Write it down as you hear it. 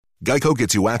Geico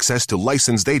gets you access to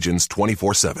licensed agents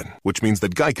 24/7, which means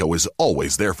that Geico is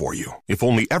always there for you. If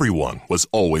only everyone was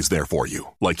always there for you,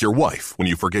 like your wife when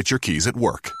you forget your keys at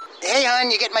work. Hey, hon,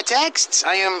 you get my texts?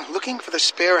 I am looking for the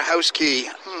spare house key.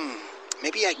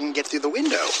 Maybe I can get through the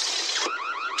window.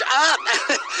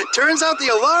 Turns out the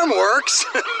alarm works.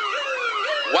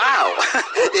 Wow,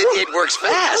 it works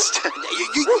fast.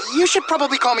 You should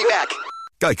probably call me back.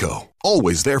 Geico,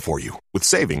 always there for you, with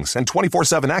savings and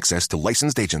 24/7 access to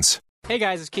licensed agents. Hey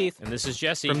guys, it's Keith. And this is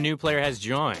Jesse. From New Player Has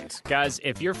Joined. Guys,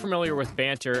 if you're familiar with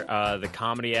Banter, the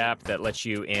comedy app that lets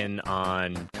you in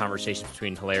on conversations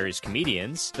between hilarious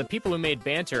comedians, the people who made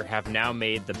Banter have now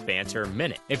made the Banter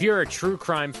Minute. If you're a true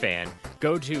crime fan,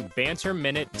 go to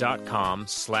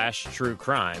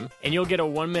banterminute.com/truecrime, and you'll get a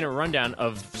 1-minute rundown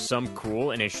of some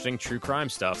cool and interesting true crime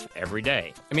stuff every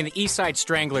day. I mean, the East Side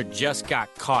Strangler just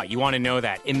got caught. You want to know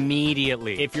that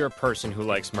immediately. If you're a person who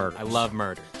likes murder. I love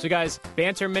murder. So guys,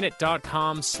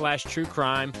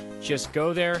 banterminute.com/truecrime. Just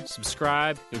go there,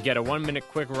 subscribe. You'll get a 1-minute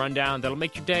quick rundown that'll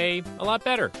make your day a lot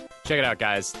better. Check it out,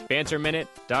 guys.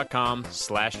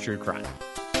 banterminute.com/truecrime.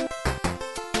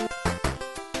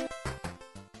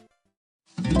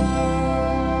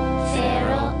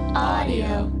 Feral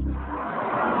Audio.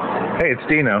 Hey, it's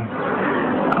Dino.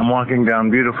 I'm walking down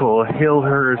beautiful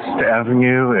Hillhurst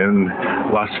Avenue in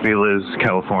Los Feliz,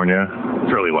 California.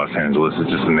 It's really Los Angeles.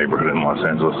 It's just a neighborhood in Los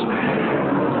Angeles.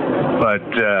 But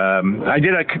I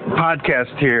did a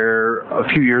podcast here a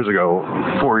few years ago,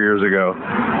 4 years ago,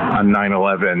 on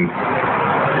 9/11,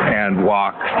 and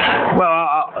walked.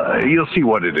 Well, you'll see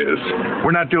what it is.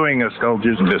 We're not doing a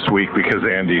Skullduggeon this week because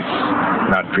Andy's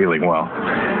not feeling well.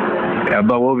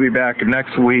 But we'll be back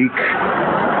next week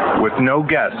with no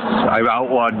guests. I've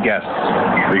outlawed guests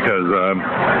because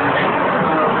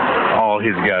all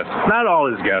his guests, not all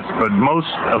his guests, but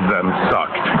most of them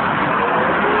sucked.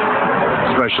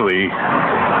 Especially,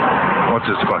 what's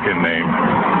his fucking name?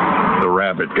 The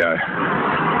rabbit guy.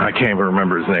 I can't even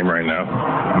remember his name right now.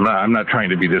 I'm not trying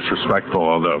to be disrespectful,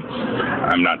 although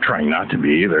I'm not trying not to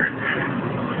be either.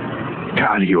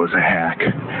 God, he was a hack.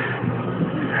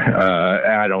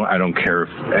 I don't care if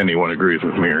anyone agrees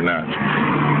with me or not.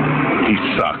 He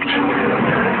sucked.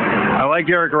 I liked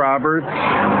Eric Roberts.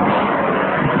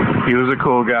 He was a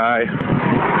cool guy.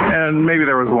 And maybe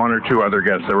there was one or two other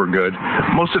guests that were good.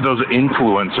 Most of those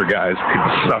influencer guys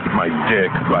could suck my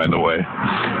dick, by the way.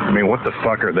 I mean, what the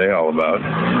fuck are they all about?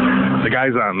 The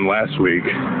guys on last week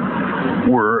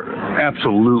were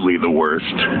absolutely the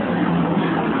worst.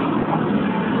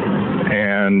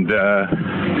 And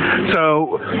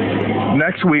so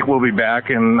next week we'll be back,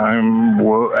 and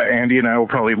Andy and I will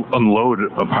probably unload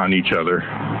upon each other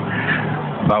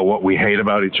about what we hate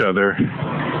about each other.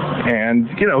 And,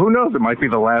 you know, who knows? It might be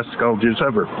the last Skullduggeon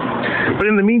ever. But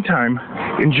in the meantime,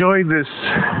 enjoy this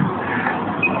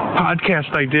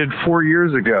podcast I did 4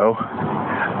 years ago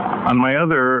on my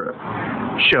other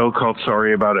show called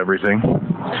Sorry About Everything,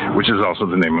 which is also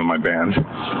the name of my band.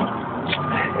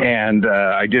 And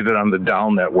I did it on the Dahl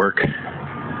Network.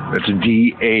 That's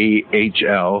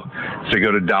DAHL. So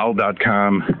go to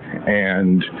Dahl.com,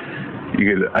 and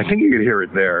I think you could hear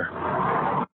it there.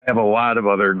 I have a lot of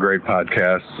other great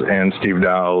podcasts, and Steve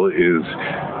Dahl is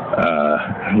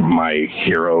my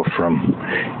hero from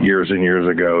years and years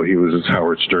ago. He was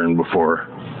Howard Stern before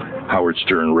Howard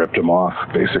Stern ripped him off,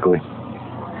 basically.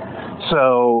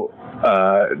 So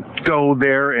go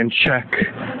there and check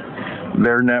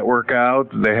their network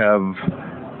out. They have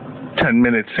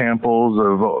 10-minute samples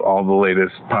of all the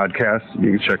latest podcasts.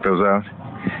 You can check those out.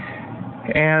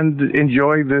 And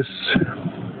enjoy this.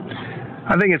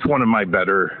 I think it's one of my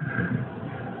better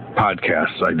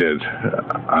podcasts I did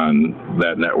on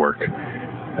that network.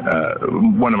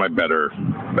 One of my better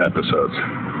episodes.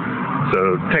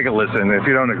 So take a listen. If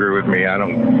you don't agree with me, I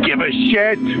don't give a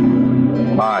shit.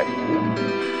 Bye.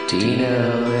 Dino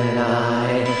and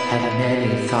I have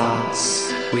many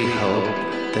thoughts. We hope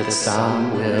that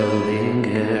some will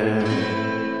linger.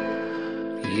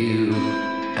 You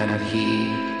and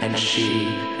he and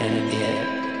she and it.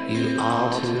 You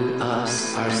all to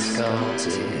us are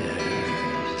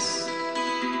Skullduggeons.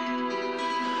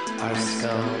 Our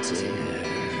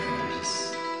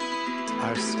Skullduggeons.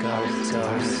 Our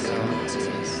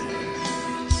Skullduggeons.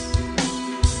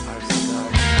 Our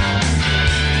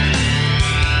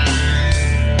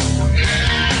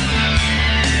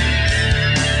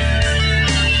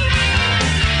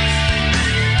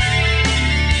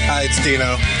Hi, it's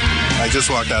Dino. I just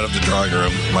walked out of the drawing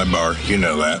room, my bar. You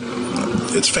know that.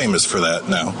 It's famous for that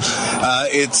now.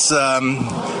 It's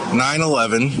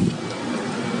 9/11.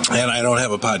 And I don't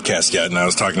have a podcast yet, and I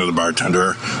was talking to the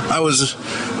bartender. I was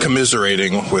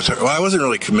commiserating with her. Well, I wasn't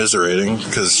really commiserating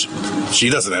because she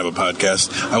doesn't have a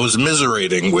podcast. I was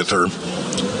miserating with her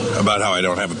about how I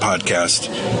don't have a podcast.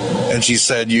 And she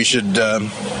said you should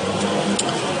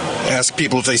ask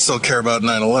people if they still care about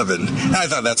 9/11. And I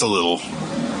thought that's a little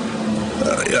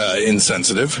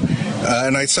insensitive.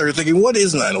 And I started thinking, what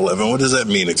is 9/11? What does that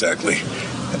mean exactly?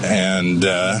 And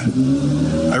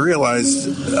I realized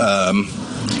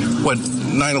what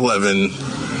 9/11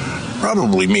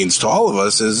 probably means to all of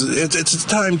us is it's a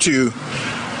time to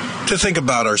think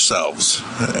about ourselves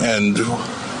and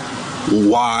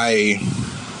why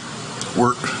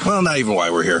we're, well, not even why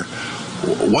we're here.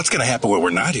 What's going to happen when we're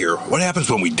not here? What happens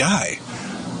when we die?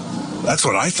 That's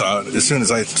what I thought as soon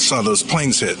as I saw those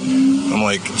planes hit. I'm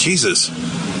like, Jesus,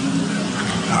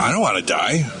 I don't want to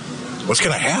die. What's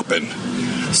going to happen?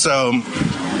 So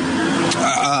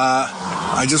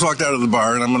I just walked out of the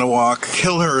bar, and I'm going to walk.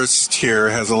 Hillhurst here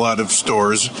has a lot of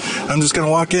stores. I'm just going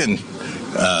to walk in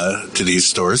to these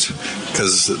stores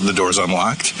because the door's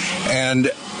unlocked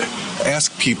and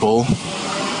ask people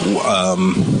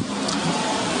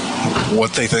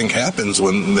what they think happens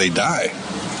when they die.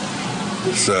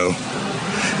 So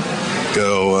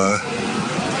go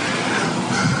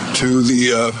to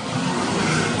the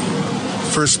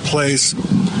first place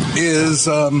is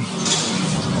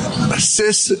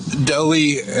Sis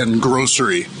Deli and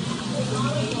Grocery,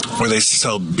 where they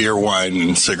sell beer, wine,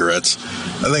 and cigarettes.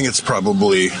 I think it's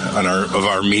probably of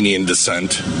Armenian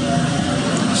descent.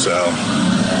 So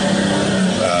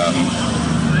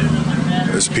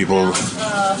there's people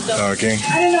talking.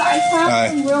 I don't know. I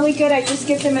found them really good. I just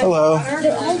get them in Hello.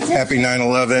 water. Happy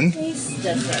 9/11.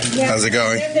 How's it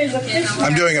going?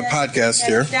 I'm doing a podcast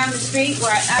here. Down the street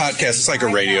where Podcast. It's like a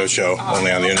radio show, only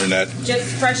on the internet.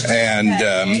 And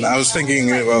I was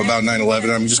thinking about 9/11.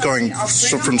 I'm just going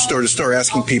from store to store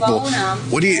asking people,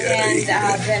 what do you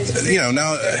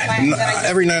now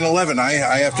every 9/11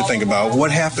 I have to think about what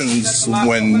happens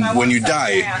when you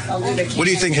die. What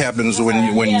do you think happens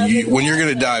when you're going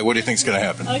to die? What do you think's going to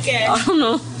happen? Okay. I don't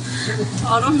know.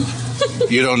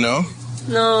 You don't know?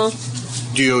 No.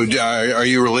 Are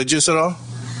you religious at all?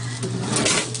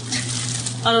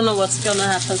 I don't know what's gonna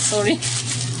happen. Sorry.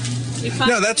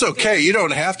 No, that's okay. You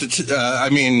don't have to.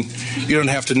 You don't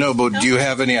have to know. But do you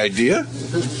have any idea?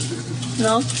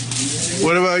 No.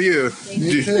 What about you?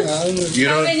 You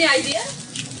don't have any idea?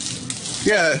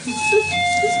 Yeah.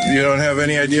 You don't have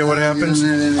any idea what happens?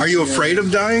 Are you afraid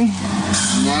of dying?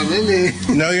 Not really.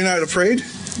 No, you're not afraid?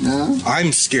 No.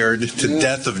 I'm scared to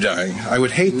death of dying. I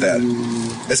would hate that.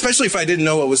 Especially if I didn't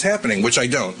know what was happening, which I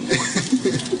don't.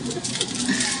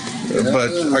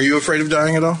 But are you afraid of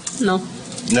dying at all? No.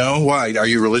 No? Why? Are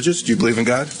you religious? Do you believe in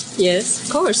God? Yes, of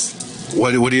course.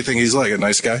 What do you think he's like? A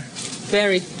nice guy?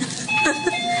 Very.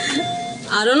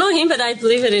 I don't know him, but I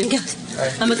believe it in God.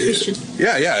 I'm a Christian.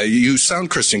 Yeah. You sound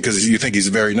Christian because you think he's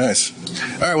very nice.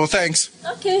 All right, well, thanks.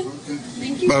 Okay.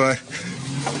 Thank you. Bye-bye.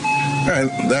 All right,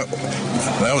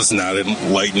 that was not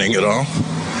enlightening at all.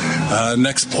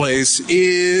 Next place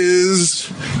is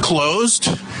closed.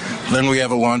 Then we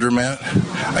have a laundromat.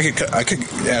 I could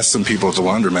ask some people at the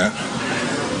laundromat.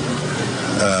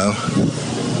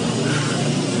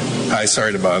 Hi,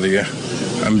 sorry to bother you.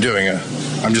 I'm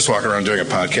just walking around doing a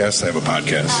podcast. I have a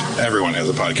podcast. Everyone has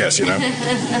a podcast, you know.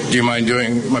 Do you mind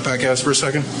doing my podcast for a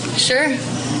second? Sure.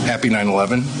 Happy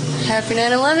 9/11. Happy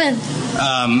 9/11.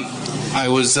 I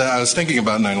was thinking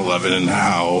about 9/11 and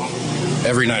how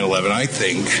every 9/11 I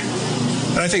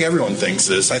think everyone thinks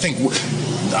this. I think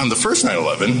on the first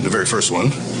 9/11, the very first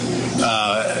one,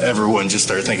 everyone just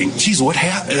started thinking, geez, what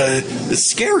happened? It's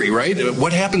scary, right?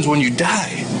 What happens when you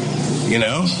die? You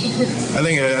know?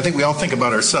 I think we all think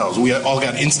about ourselves. We all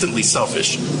got instantly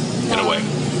selfish in a way.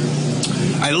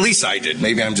 At least I did.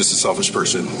 Maybe I'm just a selfish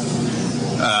person.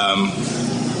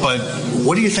 But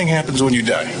what do you think happens when you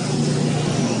die?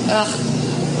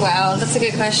 Wow, that's a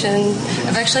good question.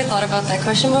 I've actually thought about that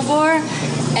question before,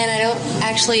 and I don't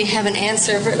actually have an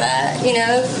answer for that. You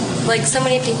know, like so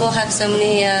many people have so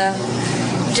many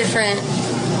different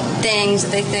things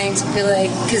that they think,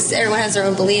 because everyone has their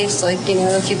own beliefs, like, you know,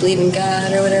 if you believe in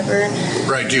God or whatever.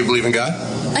 Right, do you believe in God?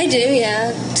 I do,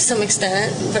 yeah, to some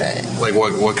extent, but... Like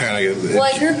what kind of... Well,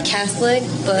 I grew up Catholic,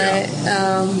 but...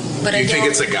 Yeah. But you think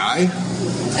it's a guy?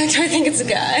 I think it's a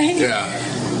guy. Yeah.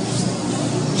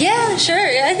 Yeah, sure,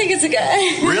 yeah, I think it's a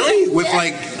guy. Really? With,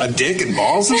 like, a dick and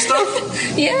balls and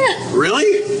stuff? Yeah.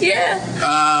 Really? Yeah.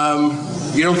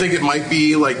 You don't think it might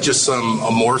be, like, just some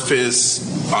amorphous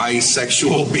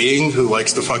bisexual being who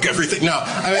likes to fuck everything. No,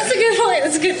 I mean, That's a good point.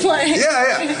 That's a good point.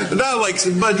 Yeah. Not like,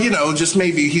 but just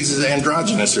maybe he's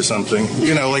androgynous or something.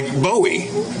 Like Bowie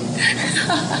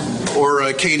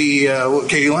or Katie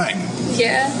Lang.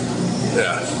 Yeah.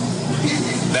 Yeah.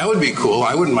 That would be cool.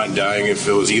 I wouldn't mind dying if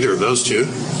it was either of those two.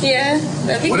 Yeah,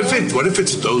 that'd be What cool. if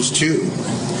it's those two,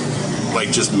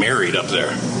 like just married up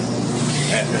there?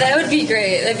 That would be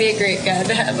great. That'd be a great guy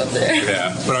to have up there.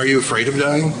 Yeah. But are you afraid of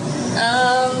dying?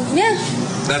 Yeah.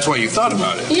 That's why you thought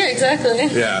about it. Yeah, exactly.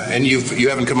 Yeah, and you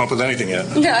haven't come up with anything yet.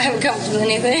 No, I haven't come up with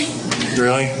anything.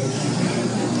 Really?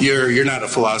 You're not a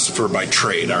philosopher by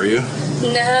trade, are you?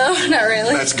 No, not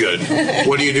really. That's good.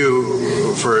 What do you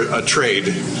do for a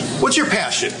trade? What's your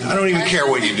passion? I don't even care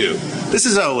what you do. This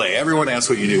is LA. Everyone asks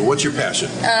what you do. What's your passion?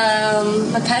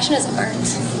 My passion is art.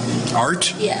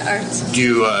 Art? Yeah, art. Do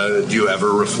you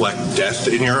ever reflect death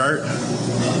in your art?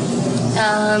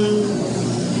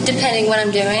 Depending what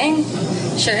I'm doing.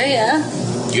 Sure, yeah.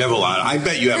 You have a lot. I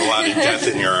bet you have a lot of death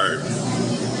in your art.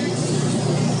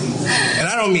 And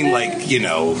I don't mean like,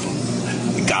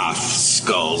 goth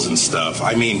skulls and stuff.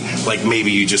 I mean, like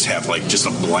maybe you just have like just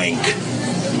a blank.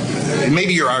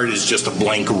 Maybe your art is just a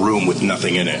blank room with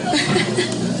nothing in it.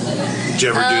 Did you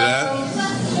ever do that?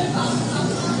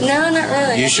 No, not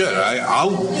really. You should.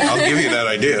 I'll give you that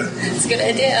idea. It's a good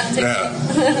idea. Yeah.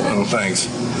 Oh, thanks.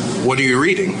 What are you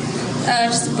reading?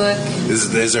 Just a book.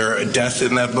 Is there a death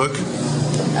in that book?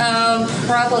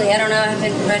 Probably. I don't know. I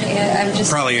haven't read it yet. I'm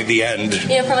just Probably at the end.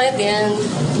 Yeah, probably at the end.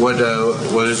 What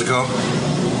is it called?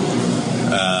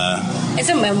 It's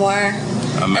a memoir.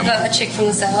 A memoir. About a chick from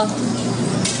the South.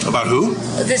 About who?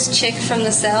 This chick from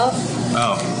the South.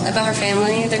 Oh. About her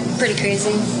family. They're pretty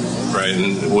crazy. Right,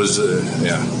 and it was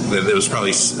there was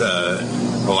probably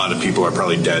a lot of people are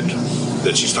probably dead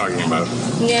that she's talking about.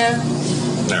 Yeah.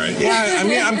 All right. Yeah, I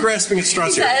mean, I'm grasping at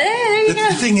straws here. There you go.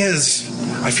 The thing is,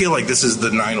 I feel like this is the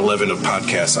 9/11 of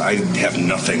podcasts. I have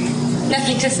nothing.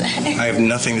 Nothing to say. I have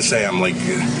nothing to say. I'm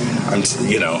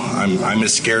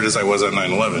as scared as I was on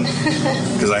 9/11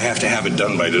 because I have to have it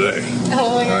done by today.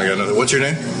 Oh my God. What's your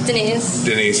name? Denise.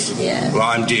 Denise. Yeah. Well,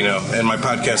 I'm Dino, and my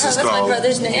podcast is That's called. my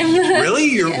brother's name. Really?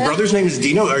 Your brother's name is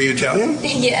Dino? Are you Italian?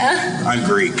 Yeah. I'm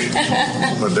Greek.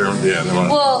 But they're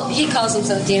Well, he calls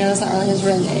himself Dino. It's not really his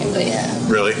real name, but yeah.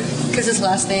 Really? Because his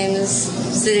last name is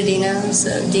Cittadino,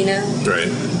 so Dino. Right.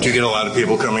 Do you get a lot of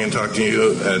people coming and talking to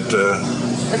you at the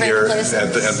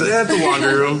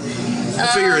laundry room? I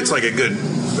figure it's like a good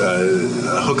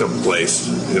hookup place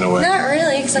in a way. Not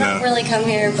really, because I don't really come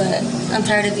here, but I'm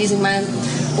tired of using my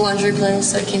laundry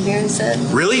place, so I came here instead.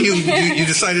 Really? You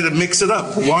decided to mix it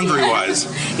up, laundry-wise?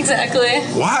 Exactly.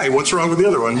 Why? What's wrong with the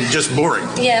other one? Just boring.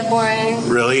 Yeah, boring.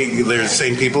 Really? There's the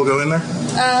same people go in there?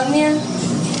 Yeah.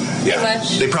 Yeah.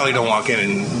 They probably don't walk in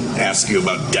and ask you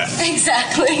about death.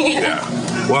 Exactly. Yeah.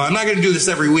 Well, I'm not going to do this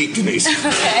every week, Denise.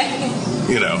 Okay.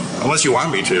 Unless you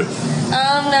want me to. No,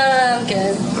 I'm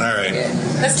good. All right. Good.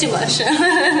 That's too much. All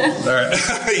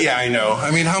right. Yeah, I know.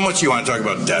 I mean, how much do you want to talk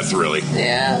about death, really?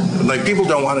 Yeah. Like, people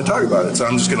don't want to talk about it, so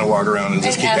I'm just going to walk around and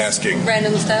just keep asking.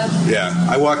 Random stuff. Yeah.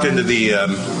 I walked into the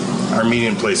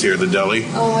Armenian place here, the deli.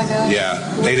 Oh, my gosh.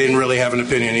 Yeah. They didn't really have an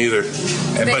opinion either.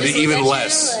 But even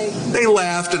less. They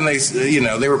laughed and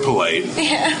they were polite.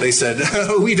 Yeah. They said,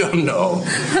 we don't know.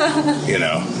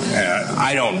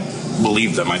 I don't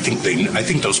believe them. I think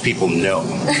those people know,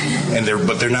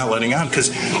 but they're not letting on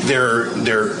because they're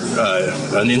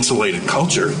an insulated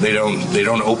culture. They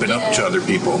don't open up to other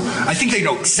people. I think they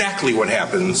know exactly what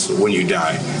happens when you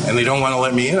die, and they don't want to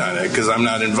let me in on it because I'm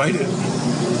not invited.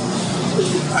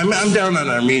 I'm down on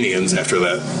Armenians after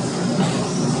that.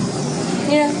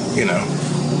 Yeah.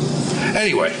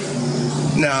 Anyway,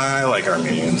 no, I like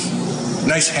Armenians.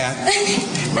 Nice hat,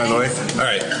 by the way. All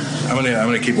right, I'm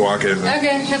gonna keep walking.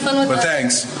 Okay, have fun with But that.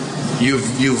 thanks. You've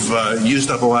used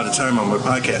up a lot of time on my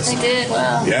podcast. I did.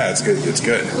 Wow. Yeah, it's good. It's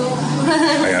good. Cool.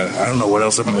 I don't know what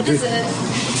else I'm gonna do. What is it?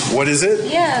 What is it?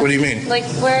 Yeah. What do you mean? Like,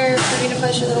 where are you going to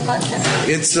post your little podcast?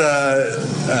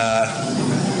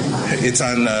 It's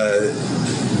on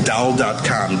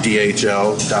DAHL.com,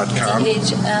 DHL.com.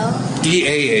 DHL?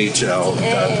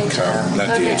 DAHL.com, not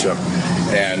Okay. DHL.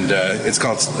 And it's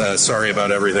called Sorry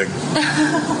About Everything.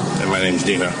 And my name's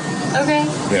Dino. Okay.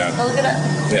 Yeah. I'll look it up.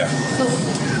 Yeah. Cool.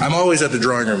 I'm always at the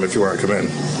drawing room if you want to come in.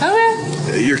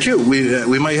 Okay. You're cute.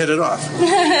 We might hit it off. All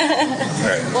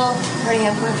right. Well, I already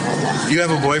have a boyfriend now. You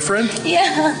have a boyfriend?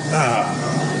 Yeah.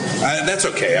 That's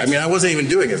okay. I mean, I wasn't even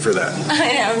doing it for that.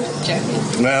 I know, I'm just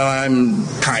joking. Well, I'm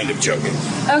kind of joking.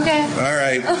 Okay. All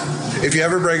right. If you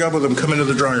ever break up with him, come into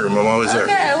the drawing room. I'm always there.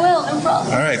 Okay, I will. No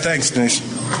problem. All right. Thanks, Denise.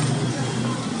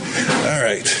 All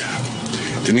right.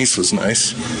 Denise was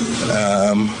nice.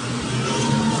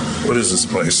 What is this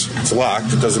place? It's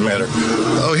locked. It doesn't matter.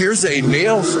 Oh, here's a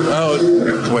nail.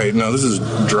 Oh, wait, no, this is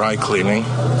dry cleaning.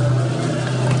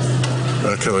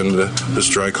 I'll go into this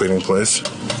dry cleaning place.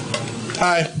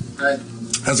 Hi. Hi.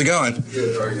 How's it going?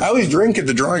 Good, how are you? I always drink at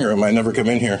the drawing room. I never come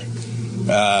in here.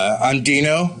 I'm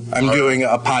Dino. I'm doing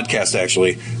a podcast,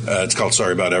 actually. It's called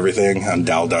Sorry About Everything on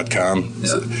Dahl.com.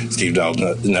 Yeah. Steve Dahl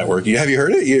Network. Have you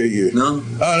heard it? You? No.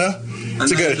 Oh, no?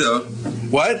 It's I know good. you, though.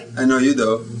 What? I know you,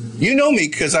 though. You know me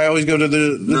because I always go to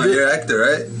the No, you're an actor,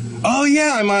 right? Oh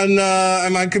yeah, I'm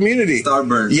on Community.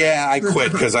 Starburns. Yeah, I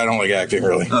quit because I don't like acting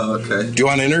really. Oh, okay. Do you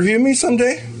want to interview me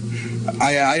someday?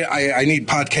 I need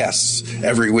podcasts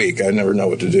every week. I never know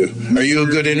what to do. Are you a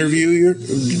good interviewer?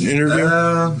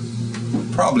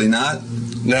 Probably not.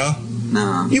 No?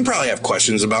 No. You probably have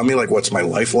questions about me, like what's my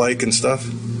life like and stuff.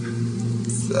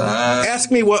 Ask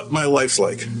me what my life's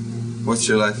like. What's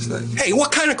your life like? Hey,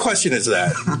 what kind of question is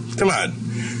that? Come on.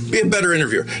 Be a better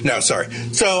interviewer. No, sorry.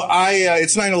 So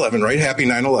it's 9/11, right? Happy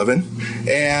 9/11.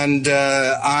 And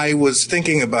I was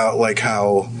thinking about like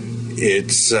how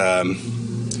it's, when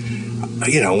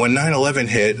 9/11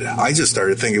 hit, I just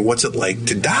started thinking, what's it like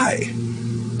to die?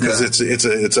 Because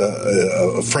it's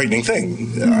a frightening thing.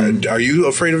 Mm-hmm. Are you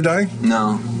afraid of dying?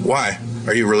 No. Why?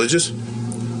 Are you religious?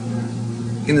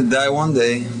 You're gonna die one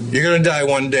day. You're gonna die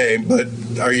one day, but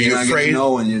are you You're not afraid? gonna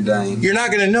know when you're dying. You're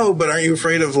not gonna know, but aren't you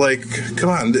afraid of like? Come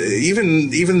on,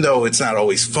 even though it's not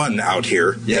always fun out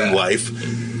here in life,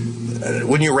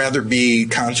 wouldn't you rather be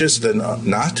conscious than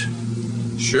not?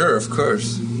 Sure, of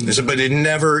course. But it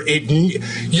never.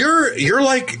 You're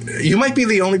like you might be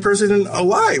the only person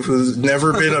alive who's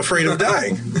never been afraid of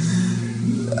dying.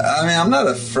 I mean, I'm not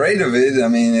afraid of it. I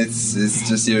mean, it's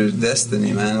just your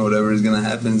destiny, man. Whatever is gonna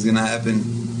happen is gonna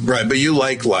happen. Right, but you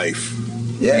like life.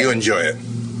 Yeah. You enjoy it.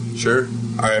 Sure.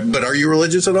 All right, but are you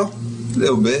religious at all? A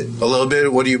little bit. A little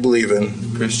bit? What do you believe in?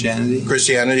 Christianity.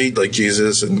 Christianity, like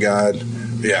Jesus and God.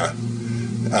 Yeah.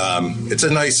 It's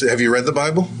a nice. Have you read the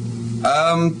Bible?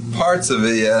 Parts of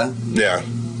it, yeah. Yeah.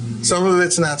 Some of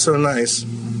it's not so nice.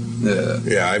 Yeah.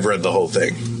 Yeah, I've read the whole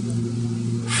thing.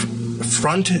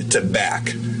 Front to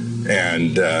back.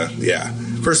 And,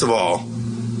 First of all,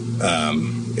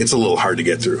 it's a little hard to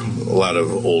get through. A lot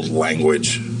of old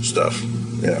language stuff.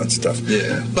 It's tough.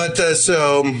 Yeah. But,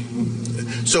 so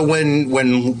when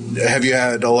have you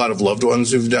had a lot of loved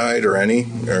ones who've died or any?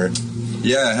 Or?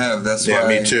 Yeah, I have. That's why. Yeah,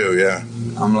 me too, yeah.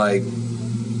 I'm like...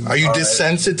 Are you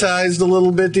desensitized a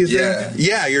little bit, do you think? Yeah.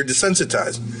 Yeah, you're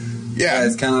desensitized. Yeah,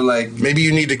 it's kind of like... Maybe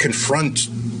you need to confront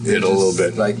it a little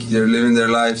bit. Like, they're living their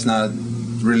lives, not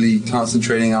really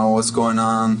concentrating on what's going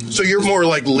on. So you're more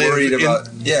like live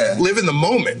in the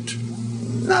moment.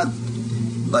 Not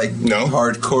like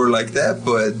hardcore like that,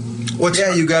 but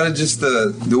you gotta just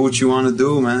do what you want to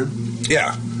do, man.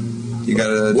 Yeah. You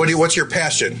gotta... What's your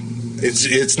passion?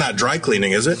 It's not dry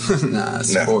cleaning, is it? Nah,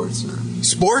 sports, man.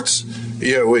 Sports?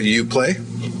 Yeah, what, you play?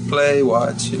 Play,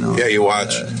 watch, Yeah, you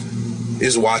watch.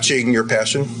 Is watching your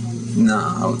passion? No,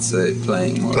 I would say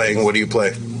playing. Playing, what do you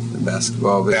play?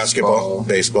 Basketball,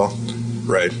 baseball.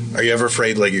 Right. Are you ever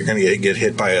afraid like you're going to get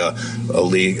hit by a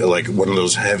league, like one of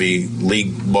those heavy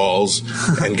league balls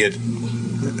and get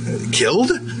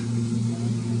killed?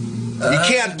 You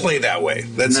can't play that way.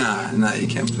 Nah, you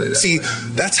can't play that way. See,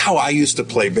 that's how I used to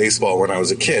play baseball when I was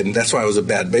a kid, and that's why I was a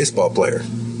bad baseball player.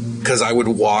 Because I would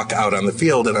walk out on the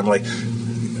field, and I'm like,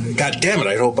 God damn it,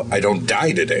 I hope I don't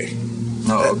die today.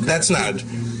 Oh, okay. That's not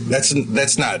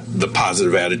the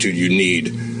positive attitude you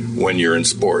need when you're in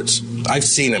sports. I've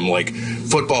seen them, like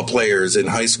football players in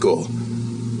high school.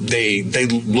 They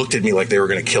looked at me like they were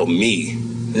going to kill me,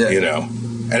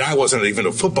 And I wasn't even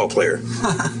a football player.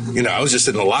 I was just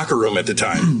in the locker room at the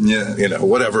time. Yeah.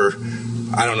 Whatever.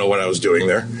 I don't know what I was doing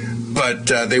there. But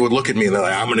they would look at me and they're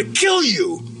like, I'm going to kill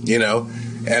you,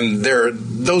 And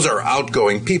those are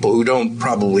outgoing people who don't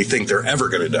probably think they're ever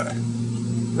going to die.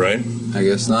 Right? I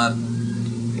guess not.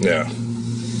 Yeah.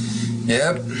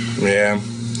 Yep. Yeah.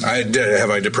 Have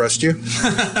I depressed you?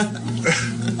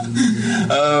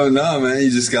 Oh, no, man. You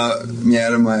just got me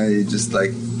out of my,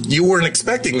 You weren't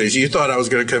expecting this. You thought I was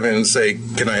going to come in and say,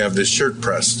 can I have this shirt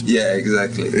pressed? Yeah,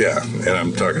 exactly. Yeah, and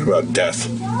I'm talking about death.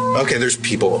 Okay, there's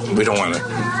people. We don't want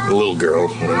a little girl.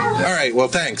 All right, well,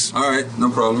 thanks. All right, no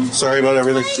problem. Sorry about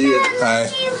everything. See ya. Bye.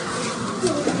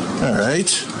 All right.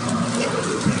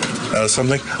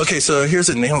 Something. Okay, so here's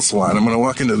a nail salon. I'm going to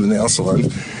walk into the nail salon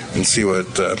and see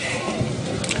what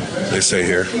they say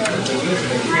here.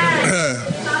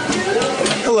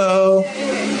 Hello.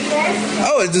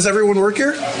 Oh, does everyone work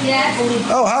here? Yes.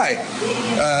 Oh, hi.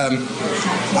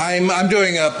 I'm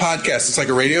doing a podcast. It's like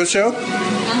a radio show.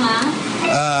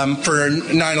 for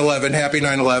 9/11. Happy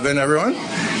 9/11, everyone.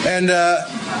 And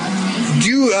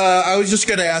I was just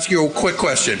going to ask you a quick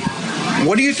question.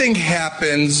 What do you think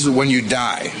happens when you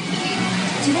die?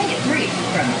 Today at 3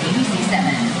 from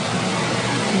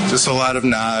ABC7. Just a lot of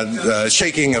nods,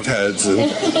 shaking of heads.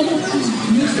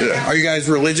 Are you guys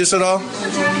religious at all?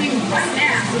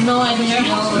 No idea.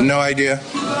 No idea?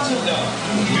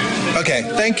 Okay,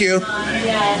 thank you.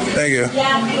 Thank you.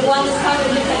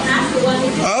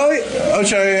 Oh,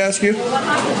 should I ask you?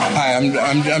 Hi,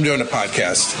 I'm doing a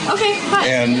podcast. Okay, hi.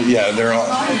 And yeah, they're all.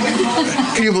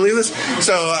 Can you believe this?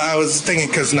 So I was thinking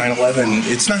because 9/11,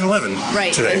 it's 9/11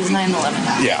 Right, today. it's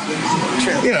 9/11. Yeah.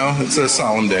 True. You know, it's a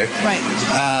solemn day. Right.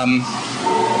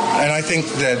 And I think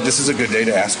that this is a good day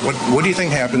to ask, what do you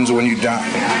think happens when you die?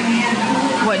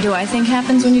 What do I think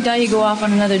happens when you die? You go off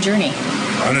on another journey.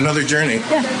 On another journey?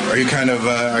 Yeah. Are you kind of,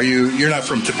 you're not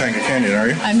from Topanga Canyon, are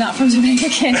you? I'm not from Topanga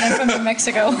Canyon. I'm from New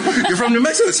Mexico. You're from New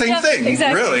Mexico, same Yep, thing.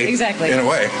 exactly, Really? exactly. In a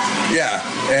way. Yeah.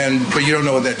 But you don't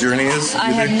know what that journey is?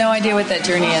 I have no idea what that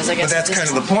journey is. I guess. But that's kind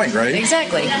of the point, right?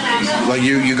 Exactly. Like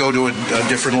you go to a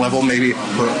different level, maybe,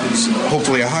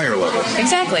 hopefully a higher level.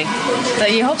 Exactly.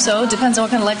 But you hope so. Depends on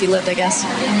what kind of life you lived, I guess.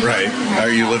 Right.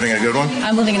 Are you living a good one?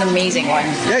 I'm living an amazing one.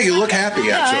 Yeah, you look happy,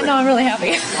 actually. Yeah, I know. I'm really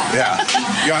happy. Yeah.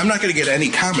 I'm not going to get any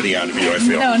comedy out of you, I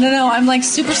feel. No. I'm like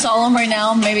super solemn right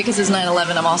now. Maybe because it's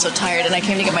 9/11, I'm also tired, and I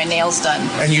came to get my nails done.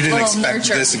 And you didn't Little expect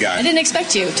nurture. this guy. I didn't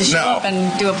expect you to show No. up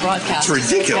and do a broadcast.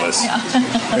 It's ridiculous. Yeah.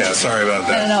 Yeah, sorry about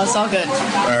that. No, it's all good.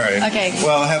 All right. Okay.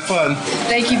 Well, have fun.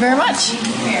 Thank you very much.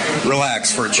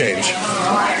 Relax for a change.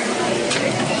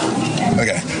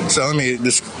 Okay, so let me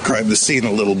describe the scene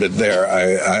a little bit there.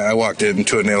 I walked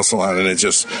into a nail salon and it's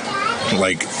just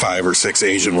like 5 or 6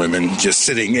 Asian women just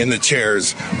sitting in the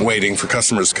chairs waiting for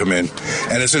customers to come in.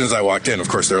 And as soon as I walked in, of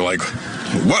course, they're like,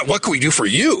 what can we do for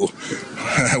you?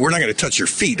 We're not going to touch your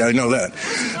feet. I know that.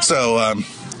 So,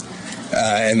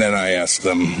 and then I asked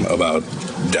them about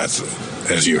death,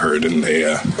 as you heard, and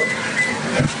they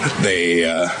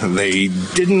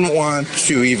didn't want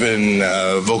to even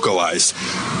vocalize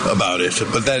about it.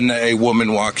 But then a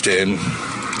woman walked in,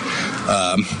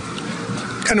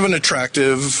 kind of an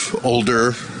attractive,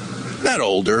 not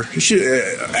older.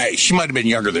 She might have been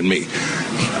younger than me.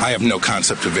 I have no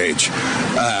concept of age.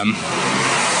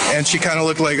 And she kind of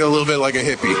looked like a little bit like a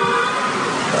hippie.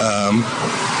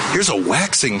 Here's a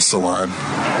waxing salon.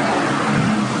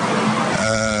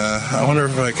 I wonder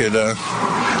if I could. I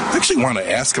actually want to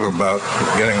ask him about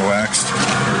getting waxed.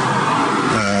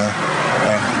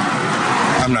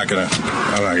 I'm not gonna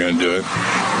do it.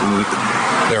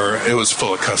 It was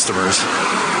full of customers.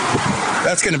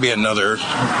 That's gonna be another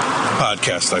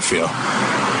podcast, I feel.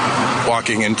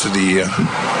 Walking into the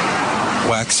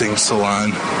waxing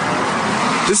salon.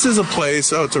 This is a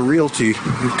place. Oh, it's a realty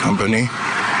company.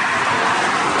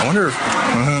 I wonder if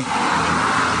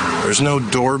there's no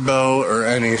doorbell or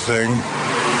anything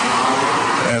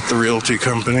at the realty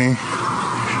company.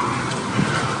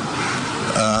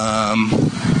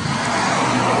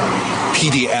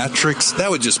 Pediatrics.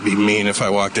 That would just be mean if I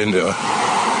walked into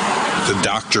the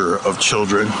doctor of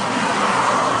children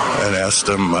and asked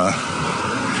him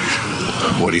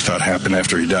what he thought happened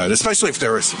after he died, especially if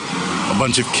there was a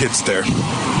bunch of kids there.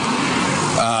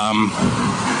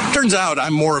 Turns out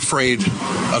I'm more afraid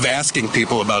of asking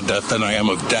people about death than I am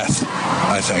of death,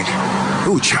 I think.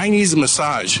 Ooh, Chinese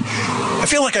massage. I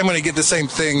feel like I'm going to get the same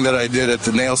thing that I did at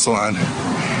the nail salon.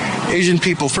 Asian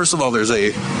people, first of all, there's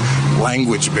a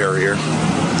language barrier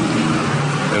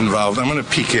involved. I'm going to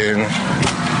peek in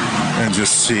and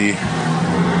just see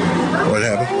what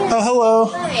happened. Oh, hello.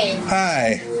 Hi.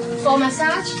 Hi. Full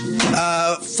massage?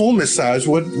 Full massage.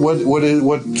 What?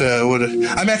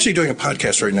 I'm actually doing a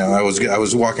podcast right now. I was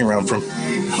walking around from.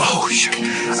 Oh,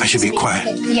 I should be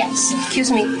quiet. Yes.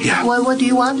 Excuse me. Yeah. What do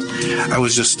you want? I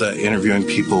was just interviewing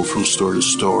people from store to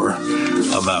store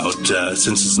about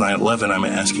since it's 9/11. I'm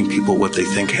asking people what they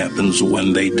think happens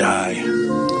when they die.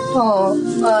 Oh,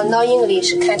 no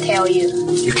English. Can't tell you.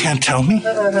 You can't tell me?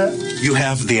 Uh-huh. You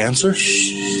have the answer?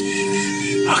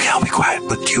 Okay, I'll be quiet.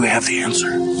 But do you have the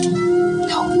answer?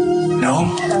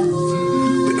 No?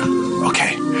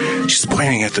 Okay. She's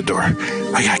pointing at the door.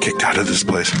 I got kicked out of this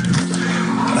place.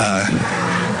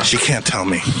 She can't tell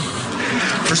me.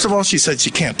 First of all, she said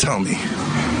she can't tell me,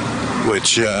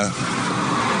 which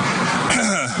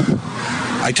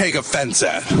I take offense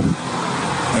at.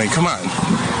 I mean, come on.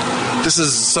 This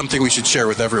is something we should share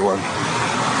with everyone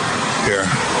here.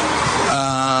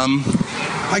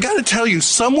 I got to tell you,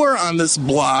 somewhere on this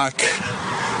block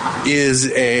is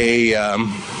a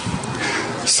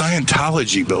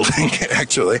Scientology building,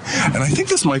 actually, and I think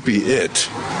this might be it.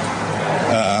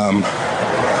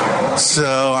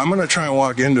 So I'm going to try and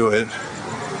walk into it.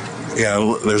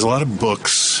 Yeah, there's a lot of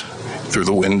books through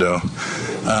the window.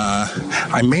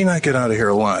 I may not get out of here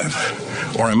alive,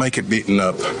 or I might get beaten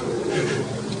up.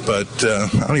 But I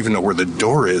don't even know where the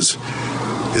door is.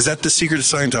 Is that the secret of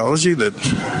Scientology, that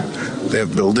they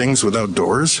have buildings without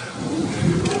doors?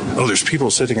 Oh, there's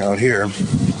people sitting out here.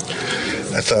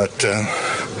 I thought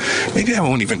maybe I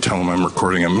won't even tell them I'm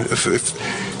recording them.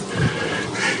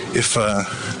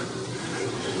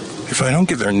 If I don't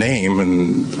give their name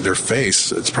and their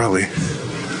face, it's probably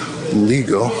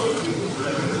legal.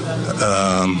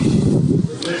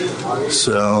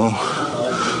 So,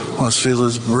 Los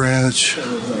Feliz branch.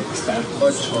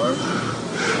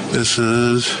 This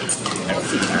is...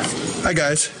 Hi,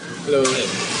 guys. Hello.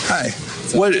 Hi.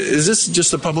 What is this?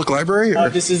 Just a public library? Or?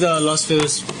 This is the Los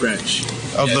Feliz branch.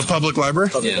 Of the public library?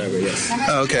 Public library, yes.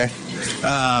 Oh, okay.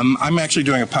 I'm actually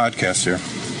doing a podcast here.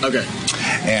 Okay.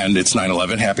 And it's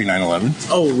 9/11. Happy 9/11.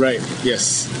 Oh, right.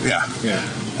 Yes. Yeah. Yeah.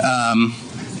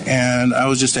 And I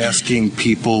was just asking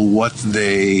people what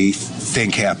they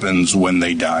think happens when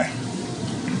they die.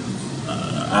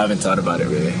 I haven't thought about it,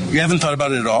 really. You haven't thought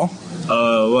about it at all?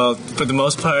 Well, for the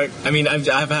most part, I mean, I've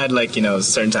had, like,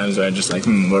 certain times where I'm just like,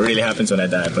 what really happens when I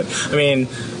die? But, I mean,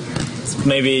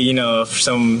 maybe, for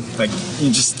some, like,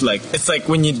 you just, like, it's like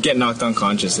when you get knocked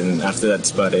unconscious, and after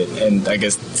that's about it. And I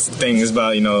guess things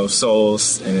about,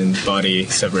 souls and body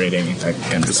separating.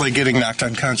 It's like getting knocked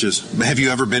unconscious. Have you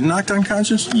ever been knocked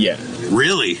unconscious? Yeah.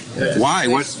 Really? Yeah. Why?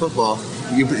 He plays football.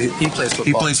 He plays football.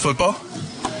 He plays football?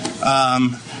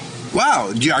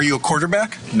 Wow. Are you a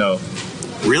quarterback? No.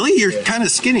 Really? You're kind of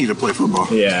skinny to play football.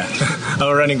 Yeah. I'm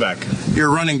a running back. You're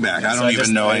a running back. I don't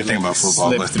even know anything about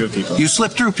football. Slip through people. You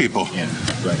slip through people? Yeah.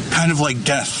 Right. Kind of like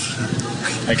death.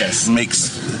 I guess.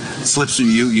 Slips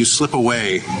you slip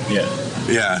away. Yeah.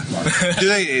 Yeah.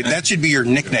 That should be your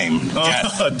nickname.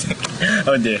 Death.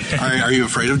 Oh dear. Are you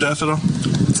afraid of death at all?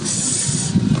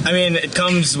 I mean, it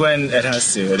comes when it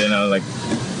has to.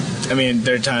 I mean,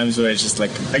 there are times where it's just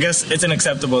like, I guess it's an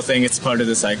acceptable thing. It's part of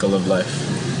the cycle of life.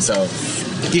 So.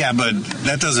 Yeah, but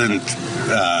that doesn't.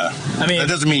 That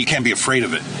doesn't mean you can't be afraid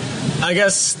of it. I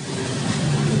guess,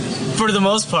 for the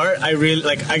most part,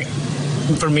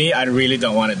 for me, I really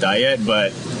don't want to die yet.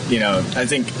 But I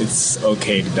think it's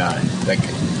okay to die. Like,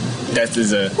 death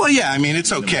is a. Well, yeah, I mean,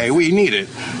 it's okay. We need it.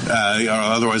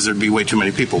 Otherwise, there'd be way too many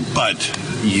people. But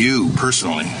you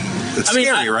personally, it's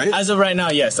scary, right? As of right now,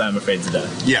 yes, I'm afraid to die.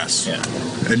 Yes. Yeah.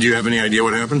 And do you have any idea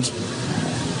what happens?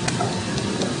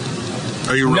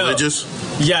 Are you religious? No.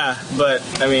 Yeah, but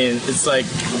I mean, it's like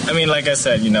I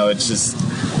said, it's just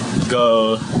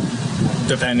go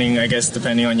depending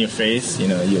on your faith.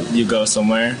 You go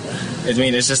somewhere. I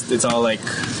mean, it's all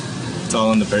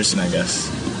on the person, I guess.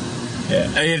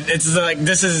 Yeah, I mean, it's like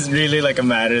this is really like a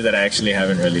matter that I actually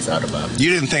haven't really thought about.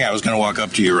 You didn't think I was going to walk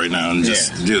up to you right now and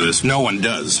just do this? No one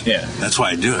does. Yeah, that's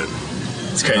why I do it.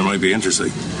 It's crazy. That might be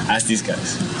interesting. Ask these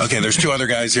guys. Okay, there's two other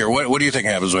guys here. What do you think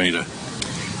happens when you die?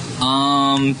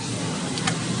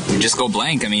 We just go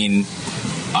blank. I mean,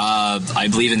 I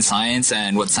believe in science,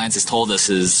 and what science has told us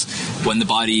is when the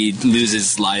body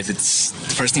loses life, it's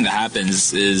the first thing that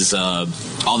happens is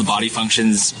all the body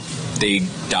functions, they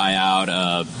die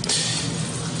out.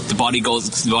 The body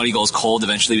goes cold.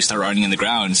 Eventually, we start rotting in the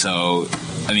ground. So,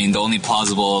 I mean, the only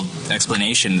plausible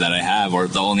explanation that I have, or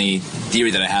the only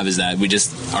theory that I have, is that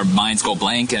our minds go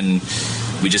blank and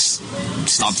we just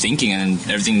stop thinking and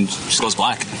everything just goes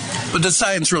black. But does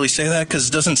science really say that? Because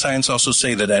doesn't science also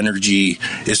say that energy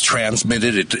is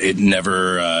transmitted? It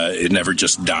never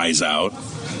just dies out.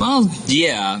 Well,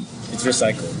 yeah, it's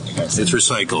recycled. It's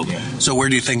recycled. Yeah. So where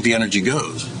do you think the energy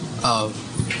goes?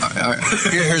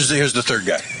 Here's the third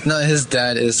guy. No, his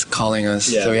dad is calling us,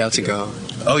 so we have to go.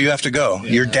 Oh, you have to go.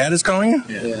 Yeah. Your dad is calling you?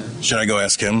 Yeah. Should I go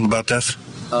ask him about death?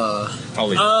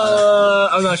 Probably.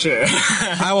 I'm not sure.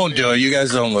 I won't do it. You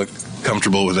guys don't look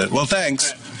comfortable with it. Well,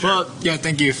 thanks. Well, yeah,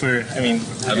 thank you for,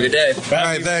 have a good day. All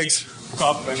right, thanks.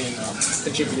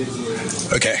 Contributed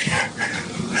to Okay.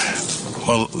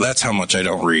 Well, that's how much I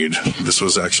don't read. This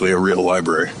was actually a real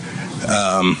library.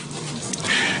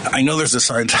 I know there's a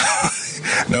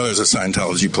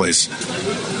Scientology place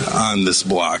on this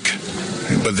block,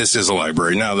 but this is a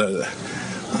library. Now that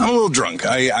I'm a little drunk,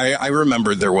 I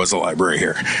remembered there was a library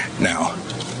here. Now,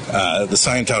 the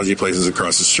Scientology place is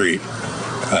across the street,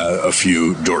 a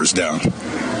few doors down.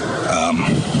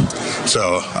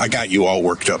 So I got you all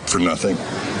worked up for nothing.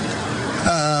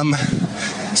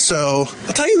 So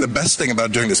I'll tell you the best thing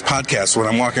about doing this podcast when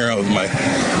I'm walking around with my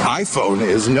iPhone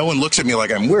is no one looks at me like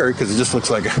I'm weird, because it just looks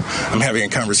like I'm having a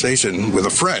conversation with a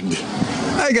friend.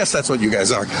 I guess that's what you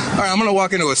guys are. All right, I'm going to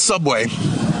walk into a Subway.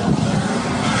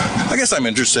 I guess I'm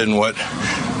interested in what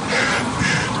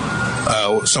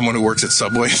someone who works at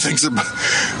Subway thinks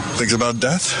about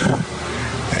death.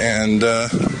 And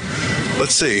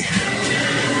let's see.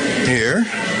 Here.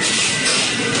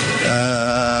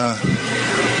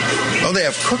 Oh, they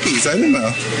have cookies. I didn't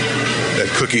know they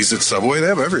have cookies at Subway. They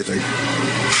have everything.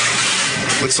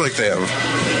 Looks like they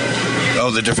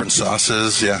have, the different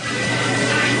sauces. Yeah.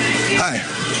 Hi.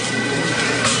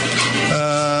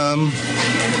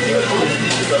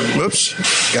 Whoops.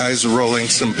 Guys rolling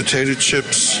some potato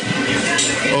chips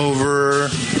over.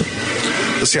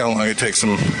 Let's see how long it takes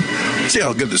them. See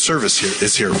how good the service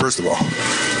is here, first of all.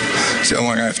 See how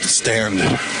long I have to stand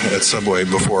at Subway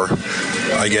before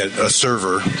I get a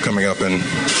server coming up and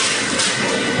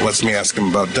lets me ask him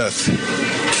about death.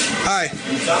 Hi.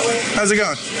 How's it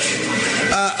going?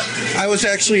 I was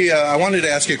actually, I wanted to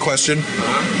ask you a question.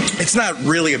 It's not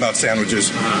really about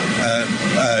sandwiches.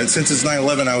 Since it's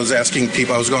 9/11, I was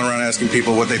going around asking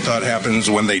people what they thought happens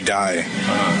when they die.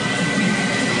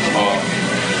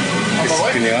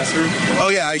 Can you ask her? Oh,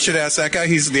 yeah, I should ask that guy.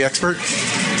 He's the expert.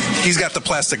 He's got the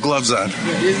plastic gloves on.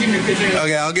 Yeah, just give me a picture.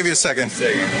 Okay, I'll give you a second.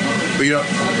 But you don't...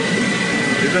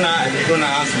 You're gonna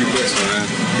ask me a question, man.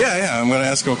 Yeah, I'm gonna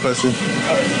ask him a question.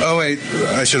 Oh wait,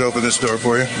 I should open this door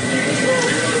for you.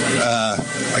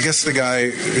 I guess the guy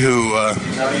who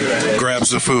grabs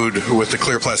the food with the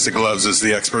clear plastic gloves is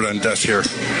the expert on death here.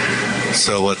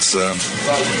 So let's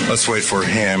wait for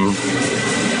him.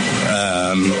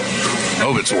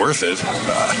 It's worth it.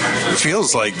 It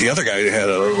feels like the other guy had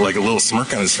a little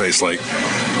smirk on his face. Like,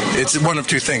 it's one of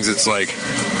two things. It's like,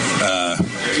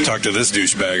 talk to this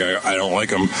douchebag, I don't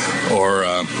like him, or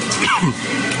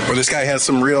this guy has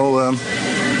some real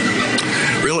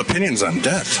opinions on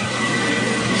death.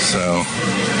 So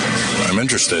I'm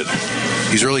interested.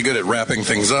 He's really good at wrapping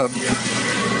things up,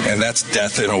 and that's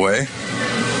death in a way,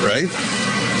 right?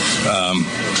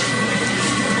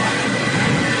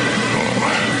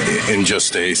 In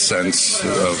just a sense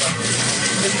of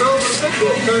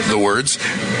the words.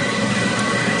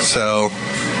 So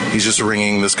he's just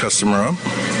ringing this customer up,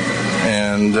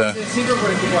 and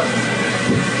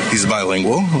he's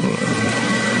bilingual,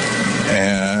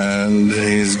 and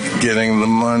he's getting the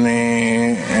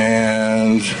money,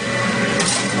 and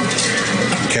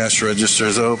cash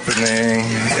register's opening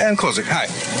and closing. Hi.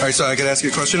 All right, so I could ask you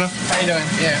a question now? How you doing?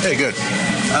 Yeah. Hey, good.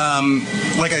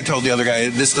 Like I told the other guy,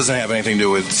 this doesn't have anything to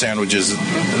do with sandwiches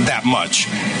that much.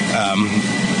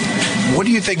 What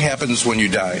do you think happens when you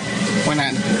die? When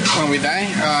we die,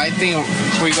 I think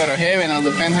we go to heaven. It'll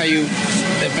depend how you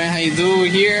do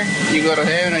here. You go to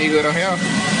heaven or you go to hell.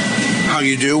 How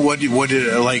you do? What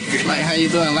did like how you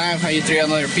do in life? How you treat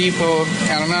other people?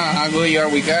 I don't know how good you are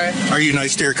with God. Are you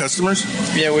nice to your customers?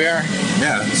 Yeah, we are.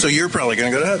 Yeah, so you're probably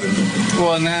gonna go to heaven.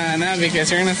 Well, nah,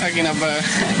 because you're not talking about.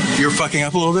 You're fucking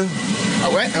up a little bit.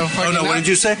 Oh, what? Oh no, what did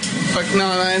you say? No,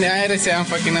 I had to say I'm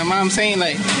fucking up. I'm saying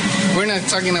like we're not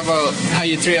talking about how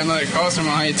you treat another customer,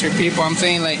 how you treat people. I'm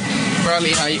saying like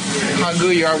probably how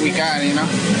good you are with God, you know.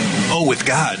 Oh, with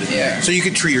God? Yeah. So you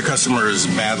could treat your customers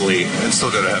badly and still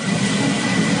go to heaven?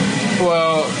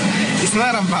 Well, it's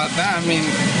not about that. I mean,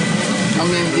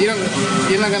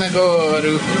 you're not gonna go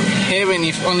to heaven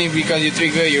if only because you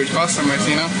treat good your customers,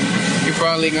 you know. You're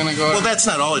probably gonna go. Well, that's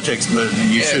not all it takes, but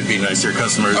you should be nice to your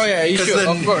customers. Oh yeah, you should,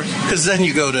 of course. Because then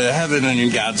you go to heaven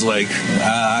and God's like,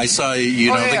 I saw the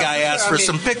guy asked for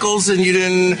some pickles and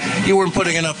you weren't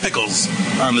putting enough pickles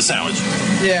on the sandwich.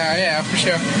 Yeah, for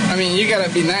sure. I mean, you gotta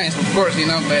be nice, of course, you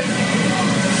know, but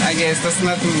I guess that's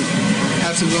nothing.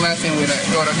 Has to do nothing with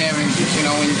go to heaven, you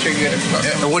know, when you treat good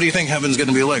customers. What do you think heaven's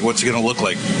gonna be like? What's it gonna look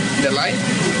like? The light?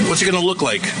 What's it gonna look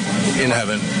like in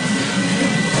heaven?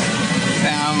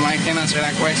 I can't answer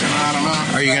that question. I don't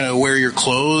know. Are you going to wear your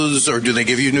clothes, or do they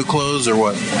give you new clothes, or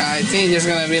what? I think it's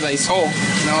going to be like soul.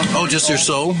 You know? Oh, just your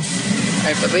soul?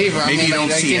 I believe. Maybe you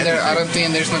don't see it. I don't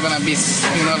think there's not going to be,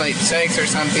 you know, like sex or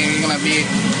something. You're going to be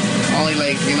only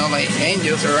like, you know, like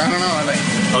angels or I don't know. Like.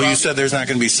 Oh, you said there's not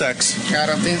going to be sex? I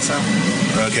don't think so.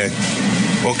 Okay.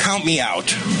 Well, count me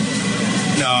out.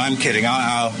 No, I'm kidding.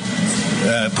 I'll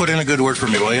put in a good word for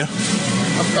me, will you?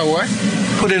 A what?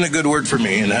 Put in a good word for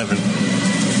me in heaven.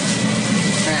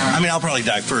 I mean, I'll probably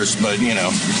die first, but, you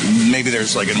know, maybe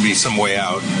there's like going to be some way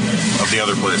out of the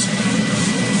other place.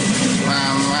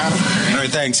 All right,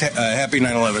 thanks. Happy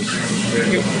 9/11.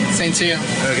 Same to you.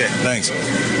 Okay, thanks.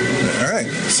 All right,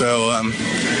 so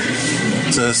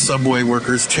it's a Subway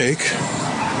worker's take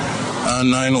on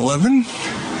 9/11.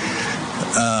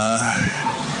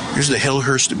 Here's the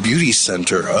Hillhurst Beauty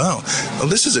Center. Oh,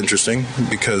 this is interesting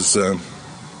because,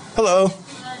 hello.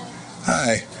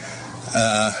 Hi.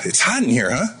 It's hot in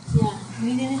here, huh? Yeah.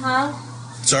 Really hot.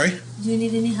 Sorry? Do you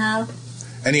need any help?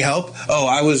 Any help? Oh,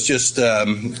 I was just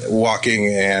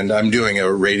walking, and I'm doing a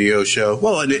radio show.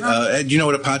 Well, do you know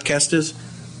what a podcast is?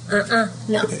 No.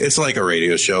 It's like a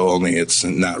radio show, only it's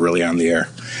not really on the air.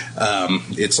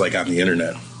 It's like on the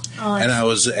internet. Oh, and I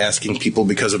was asking people,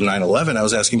 because of 9/11, I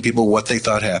was asking people what they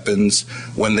thought happens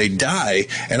when they die.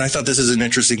 And I thought this is an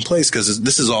interesting place, because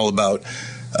this is all about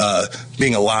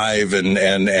being alive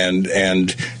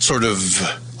and sort of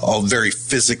all very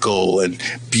physical and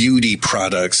beauty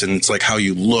products, and it's like how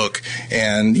you look.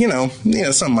 And,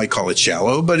 some might call it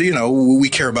shallow, but, we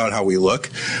care about how we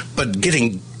look. But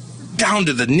getting down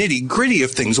to the nitty-gritty of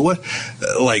things,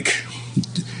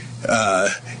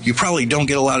 you probably don't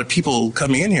get a lot of people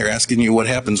coming in here asking you what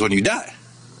happens when you die.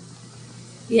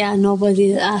 Yeah,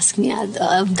 nobody asked me of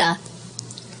that.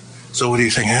 So what do you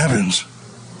think happens?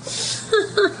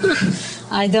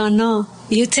 I don't know.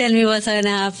 You tell me what's going to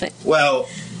happen. Well,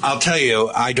 I'll tell you,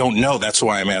 I don't know. That's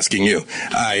why I'm asking you.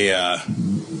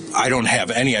 I don't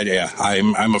have any idea.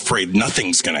 I'm afraid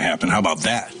nothing's going to happen. How about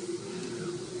that?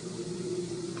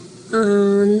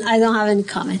 I don't have any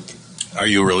comment. Are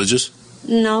you religious?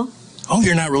 No. Oh,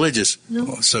 you're not religious?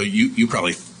 No. So you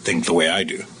probably think the way I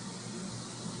do.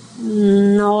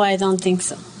 No, I don't think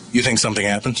so. You think something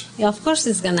happens? Yeah, of course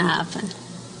it's going to happen.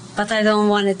 But I don't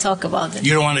want to talk about it.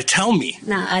 You don't want to tell me?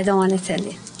 No, I don't want to tell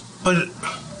you. But...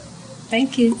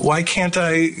 Thank you. Why can't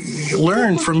I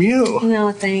learn from you?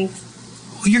 No, thanks.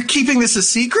 Well, you're keeping this a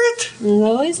secret?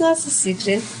 No, it's not a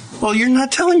secret. Well, you're not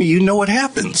telling me. You know what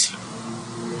happens.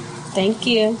 Thank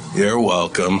you. You're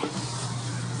welcome.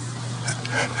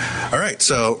 All right,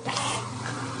 so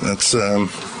that's the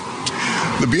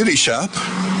beauty shop.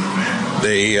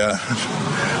 They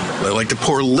like to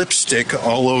pour lipstick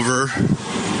all over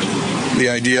the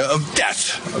idea of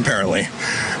death, apparently.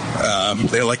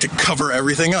 They like to cover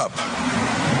everything up.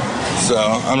 So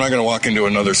I'm not going to walk into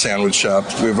another sandwich shop.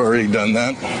 We've already done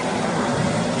that.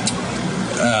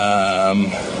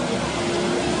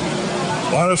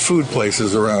 A lot of food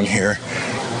places around here.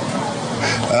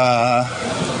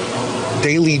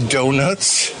 Daily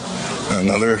Donuts,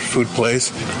 another food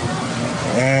place.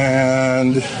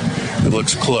 And it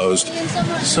looks closed.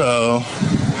 So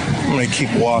I'm going to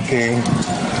keep walking.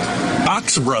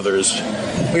 Box Brothers.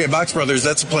 Okay, Box Brothers,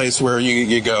 that's a place where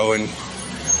you go and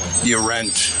you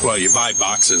rent, well, you buy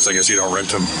boxes. I guess you don't rent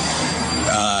them.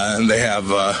 And they have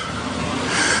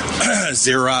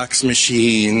Xerox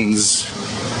machines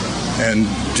and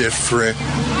different...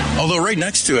 Although right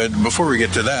next to it, before we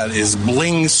get to that, is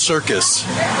Bling Circus.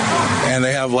 And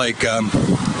they have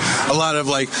a lot of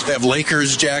they have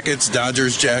Lakers jackets,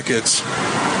 Dodgers jackets.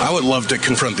 I would love to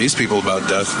confront these people about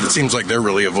death. It seems like they're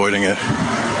really avoiding it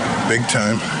big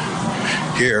time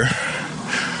here.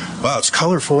 Wow, it's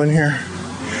colorful in here.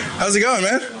 How's it going,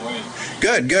 man?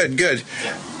 Good.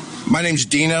 My name's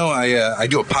Dino. I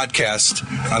do a podcast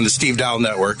on the Steve Dahl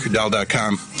Network,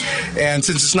 Dahl.com. And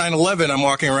since it's 9/11, I'm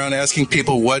walking around asking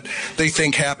people what they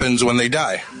think happens when they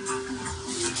die.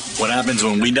 What happens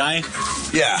when we die?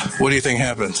 Yeah. What do you think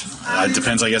happens? It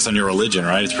depends, I guess, on your religion,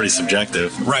 right? It's pretty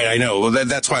subjective. Right, I know. Well,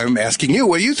 that's why I'm asking you.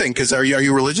 What do you think? Because are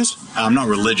you religious? I'm not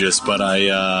religious, but I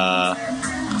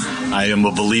am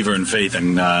a believer in faith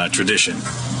and tradition.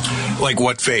 Like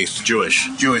what faith? Jewish.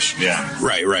 Yeah.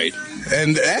 Right.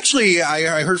 And actually,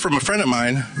 I heard from a friend of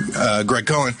mine, Greg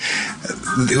Cohen,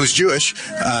 who's Jewish.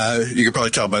 You could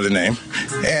probably tell by the name.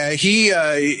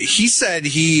 He said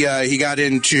he got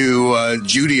into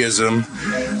Judaism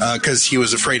because he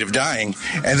was afraid of dying,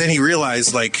 and then he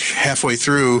realized, halfway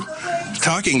through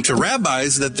talking to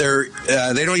rabbis, that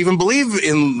they don't even believe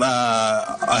in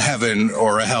a heaven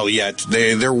or a hell yet.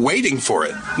 They're waiting for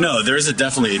it. No, there is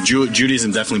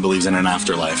Judaism definitely believes in an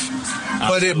afterlife.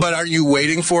 But are you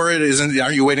waiting for it?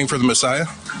 Are you waiting for the Messiah?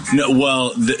 No.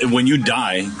 Well, when you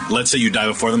die, let's say you die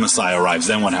before the Messiah arrives,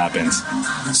 then what happens?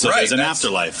 So there's an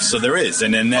afterlife. So there is,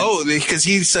 and then because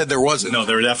he said there wasn't. No,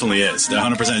 there definitely is.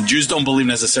 100%. Jews don't believe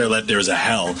necessarily that there's a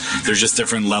hell. There's just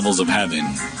different levels of heaven.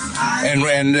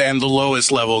 And the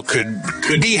lowest level could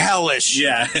be hellish.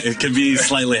 Yeah, it could be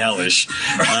slightly hellish.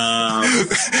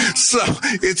 So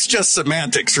it's just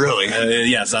semantics, really.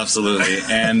 Yes, absolutely.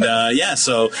 And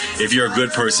so if you're a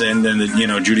good person, then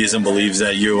Judaism believes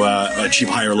that you achieve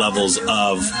higher levels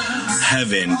of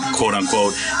heaven, quote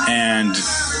unquote. And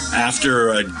after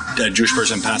a Jewish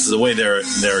person passes away, their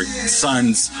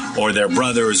sons or their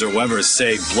brothers or whoever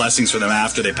say blessings for them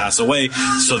after they pass away,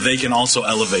 so they can also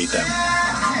elevate them.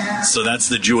 So that's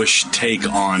the Jewish take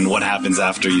on what happens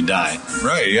after you die.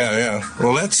 Right. Yeah.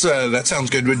 Well, that sounds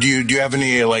good. But do you have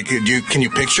any can you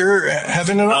picture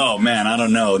heaven at all? Oh man, I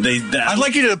don't know. I'd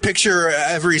like you to picture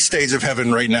every stage of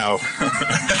heaven right now.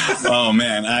 Oh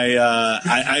man,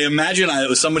 I imagine.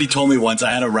 Somebody told me once.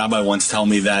 I had a rabbi once tell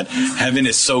me that heaven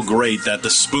is so great that the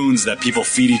spoons that people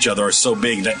feed each other are so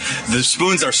big that the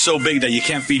spoons are so big that you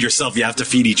can't feed yourself. You have to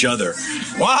feed each other.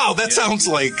 Wow, that sounds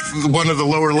like one of the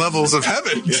lower levels of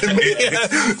heaven to me.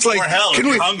 It's like, or hell, if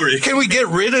you're hungry. Can we get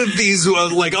rid of these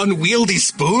unwieldy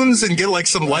spoons and get like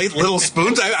some light little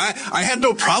spoons? I had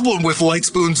no problem with light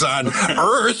spoons on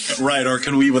Earth. Right, or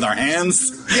can we eat with our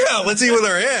hands? Yeah, let's eat with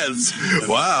our hands.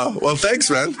 Wow. Well, thanks,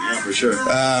 man. Yeah, for sure.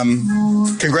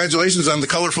 Congratulations on the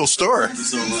colorful store. Thank you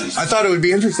so much. I thought it would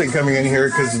be interesting coming in here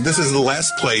because this is the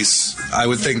last place I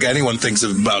would think anyone thinks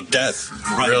about death.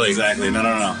 Right, really. Exactly. No.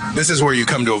 This is where you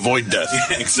come to avoid death.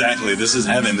 Exactly. This is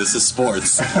heaven. This is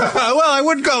sports. Well, I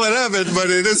wouldn't call it heaven, but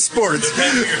it is sports.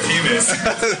 Your team is.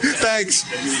 Thanks.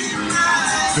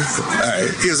 All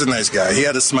right. He was a nice guy. He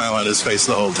had a smile on his face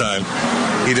the whole time.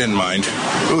 He didn't mind.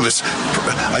 Ooh,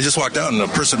 I just walked out and a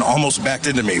person almost backed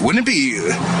into me. Wouldn't it be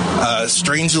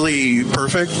strangely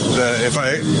perfect if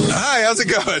I... Hi, how's it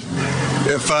going?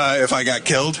 If I got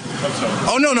killed?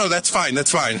 Oh, no, that's fine.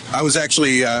 I was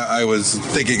actually, I was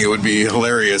thinking it would be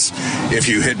hilarious if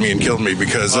you hit me and killed me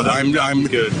because I'm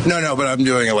good. No, but I'm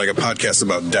doing like a podcast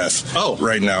about death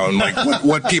right now and like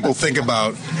what people think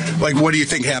about, like what do you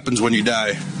think happens when you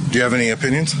die? Do you have any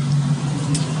opinions?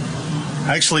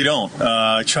 I actually don't.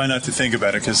 I try not to think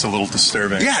about it because it's a little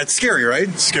disturbing. Yeah, it's scary, right?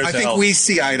 I think we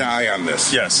see eye to eye on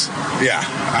this. Yes. Yeah.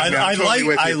 I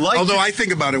like. Although I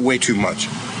think about it way too much.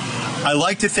 I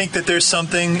like to think that there's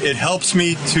something. It helps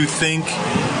me to think,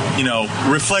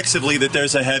 reflexively that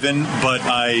there's a heaven. But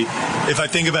if I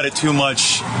think about it too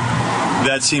much,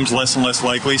 that seems less and less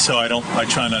likely. So I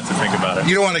try not to think about it.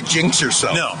 You don't want to jinx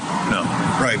yourself. No.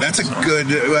 Right. That's a good.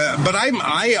 But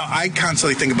I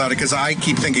constantly think about it because I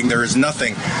keep thinking there is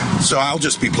nothing. So I'll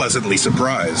just be pleasantly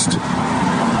surprised.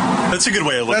 That's a good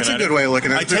way of looking at it. That's a good way of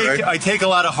looking at it. I take a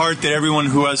lot of heart that everyone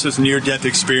who has this near-death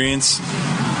experiences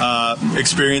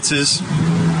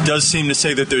does seem to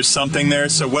say that there's something there.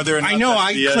 So whether or not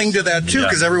I cling to that too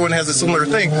because everyone has a similar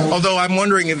thing. Although I'm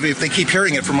wondering if they keep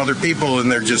hearing it from other people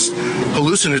and they're just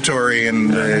hallucinatory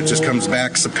and it just comes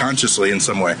back subconsciously in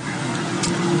some way.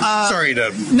 Sorry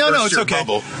to no, it's okay.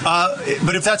 Bubble.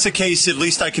 But if that's the case, at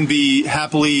least I can be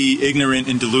happily ignorant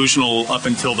and delusional up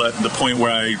until the point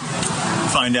where I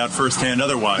find out firsthand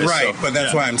otherwise. Right, but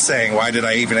that's why I'm saying, why did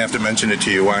I even have to mention it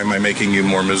to you? Why am I making you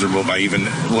more miserable by even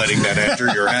letting that enter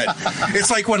your head?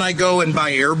 It's like when I go and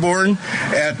buy Airborne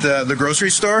at the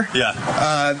grocery store.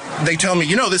 Yeah. They tell me,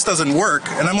 this doesn't work.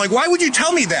 And I'm like, why would you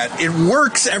tell me that? It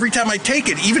works every time I take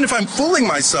it, even if I'm fooling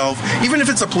myself, even if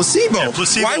it's a placebo. Yeah,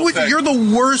 placebo why would effect. You're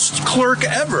the worst clerk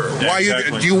ever. Yeah, why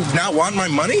exactly. Do you not want my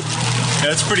money?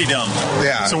 That's pretty dumb.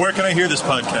 Yeah. So where can I hear this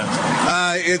podcast?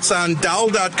 It's on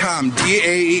Dahl.com,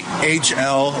 DAHL.com.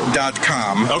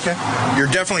 Okay. You're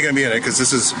definitely going to be in it because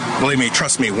this is, believe me,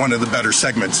 trust me, one of the better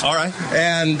segments. All right.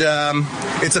 And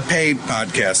it's a paid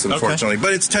podcast, unfortunately. Okay.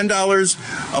 But it's $10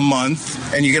 a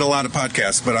month, and you get a lot of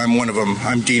podcasts, but I'm one of them.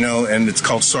 I'm Dino, and it's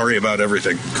called Sorry About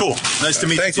Everything. Cool. Nice to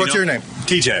meet you, Thanks. Dino. What's your name?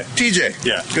 TJ. TJ.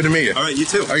 Yeah. Good to meet you. All right, you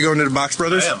too. Are you going to the Box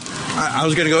Brothers? I am. I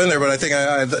was going to go in there, but I think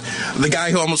the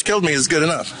guy who almost killed me is good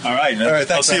enough. All right. All right.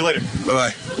 Thanks, I'll see you later.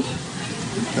 Bye-bye.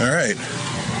 All right.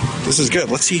 This is good.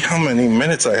 Let's see how many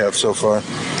minutes I have so far.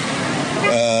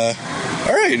 All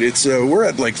right. We're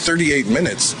at like 38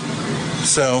 minutes.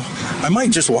 So I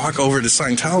might just walk over to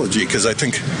Scientology because I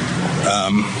think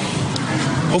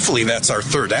hopefully that's our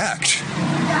third act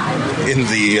in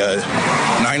the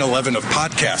 9/11 of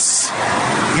podcasts.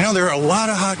 There are a lot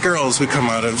of hot girls who come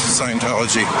out of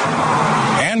Scientology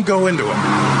and go into it.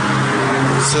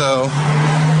 So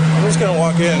I'm just going to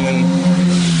walk in and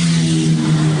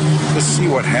just see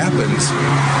what happens.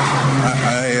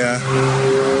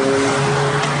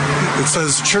 It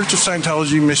says Church of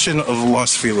Scientology Mission of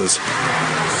Los Feliz.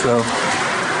 So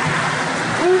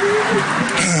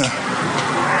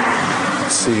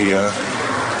let's see.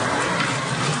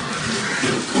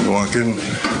 Walk in.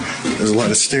 There's a lot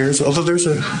of stairs. Although there's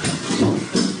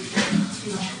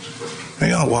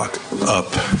maybe I'll walk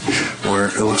up where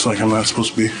it looks like I'm not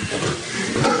supposed to be.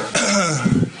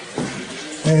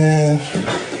 And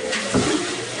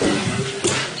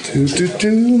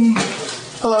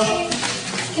Hello.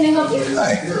 Can I help you?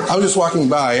 Hi. I was just walking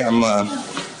by. I'm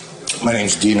My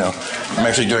name's Dino. I'm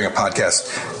actually doing a podcast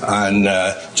on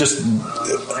just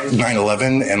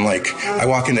 9/11, and like I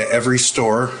walk into every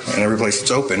store and every place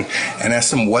that's open and ask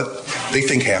them what they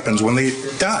think happens when they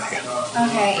die.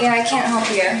 Okay, yeah, I can't help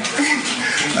you.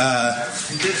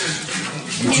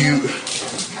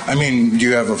 Do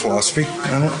you have a philosophy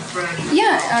on it?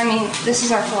 Yeah, I mean, this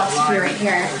is our philosophy right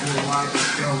here.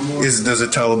 Does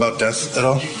it tell about death at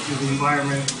all?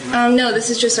 No, this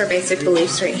is just our basic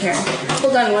beliefs right here.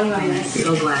 Hold on one moment.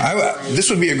 This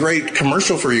would be a great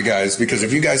commercial for you guys, because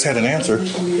if you guys had an answer,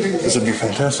 this would be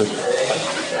fantastic.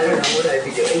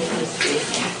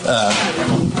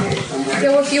 Yeah,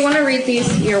 well, if you want to read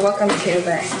these, you're welcome to,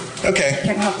 but okay. I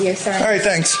can't help you, sorry. All right,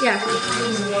 thanks. Yeah.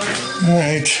 All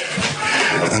right.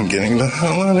 I'm getting the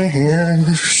hell out of here.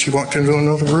 She walked into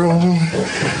another room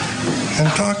and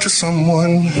talked to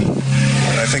someone,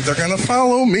 and I think they're going to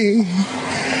follow me.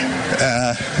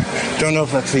 Don't know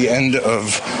if that's the end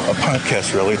of a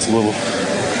podcast, really. It's a little,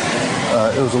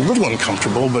 it was a little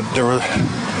uncomfortable, but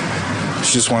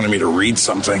she just wanted me to read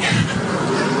something.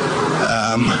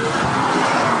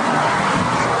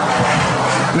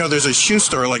 There's a shoe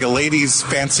store, like a ladies'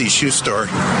 fancy shoe store.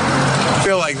 I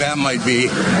feel like that might be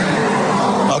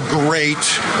a great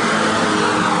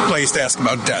place to ask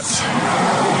about death.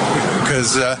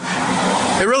 Because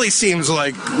it really seems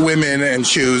like women and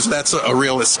shoes, that's a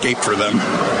real escape for them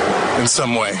in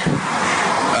some way.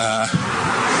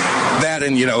 That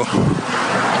and,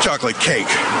 chocolate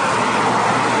cake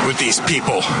with these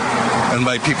people. And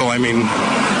by people, I mean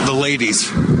the ladies.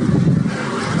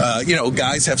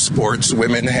 Guys have sports,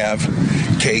 women have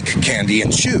cake, candy,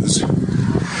 and shoes.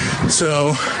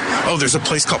 So, there's a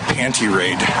place called Panty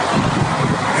Raid.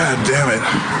 God damn it.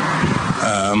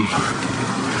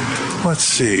 Let's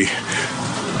see.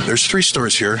 There's 3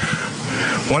 stores here.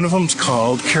 One of them's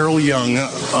called Carol Young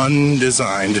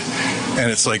Undesigned,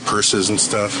 and it's like purses and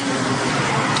stuff.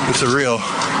 It's a real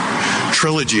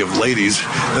trilogy of ladies.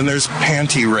 Then there's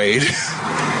Panty Raid,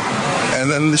 and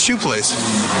then the shoe place.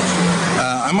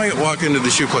 I might walk into the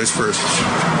shoe place first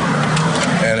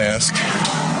and ask,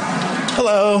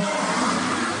 hello.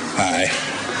 Hi.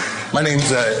 My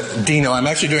name's Dino. I'm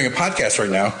actually doing a podcast right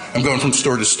now. I'm going from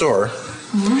store to store.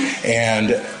 Mm-hmm.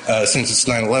 And since it's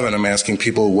 9/11, I'm asking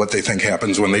people what they think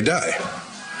happens when they die.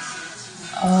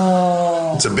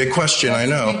 Oh. It's a big question, I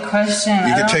know. Big question.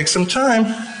 You could take some time.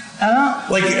 I don't.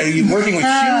 Like, you're working with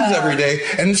shoes every day.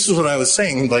 And this is what I was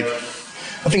saying, like,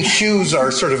 I think shoes are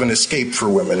sort of an escape for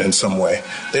women in some way.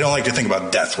 They don't like to think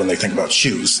about death when they think about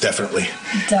shoes, definitely.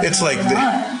 It's like,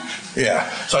 yeah.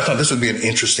 So I thought this would be an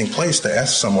interesting place to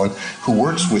ask someone who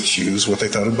works with shoes what they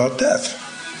thought about death.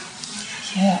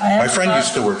 Yeah, my friend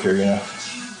used to work here,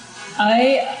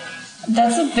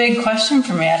 That's a big question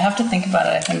for me. I'd have to think about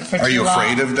it, I think, for too long. Are you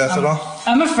afraid of death at all?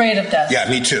 I'm afraid of death. Yeah,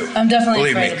 me too. I'm definitely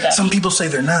Believe afraid me. of death. Some people say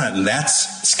they're not, and that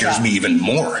scares me even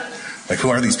more. Like, who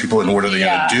are these people and what are they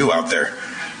going to do out there?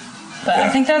 But I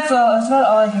think that's about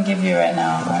all I can give you right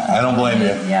now. I don't blame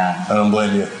you. Yeah. I don't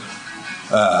blame you.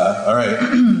 All right.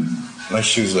 Nice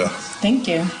shoes, though. Thank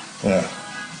you. Yeah.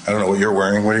 I don't know what you're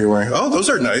wearing. What are you wearing? Oh, those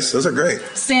are nice. Those are great.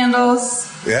 Sandals.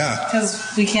 Yeah.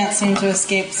 Because we can't seem to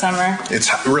escape summer.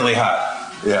 It's really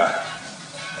hot. Yeah.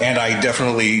 And I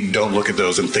definitely don't look at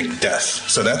those and think death.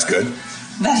 So that's good.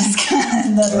 That is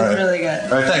good. That is really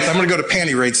good. All right, thanks. I'm going to go to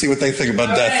Panty Raid, see what they think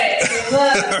about death.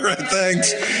 All right,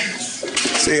 thanks.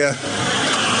 See ya.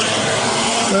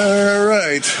 All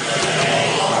right.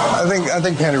 I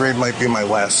think Panty Raid might be my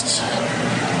last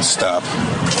stop.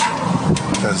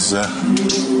 Because,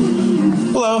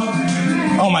 hello.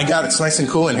 Oh my God, it's nice and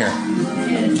cool in here.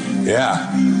 Yeah.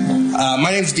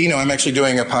 My name's Dino. I'm actually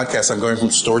doing a podcast. I'm going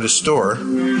from store to store.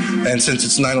 And since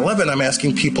it's 9/11, I'm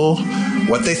asking people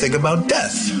what they think about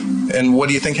death. And what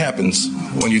do you think happens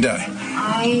when you die?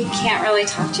 I can't really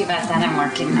talk to you about that. I'm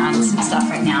working on some stuff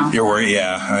right now. You're worried?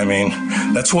 Yeah. I mean,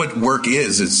 that's what work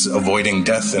is. It's avoiding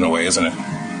death in a way, isn't it?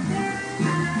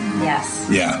 Yes.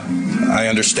 Yeah. I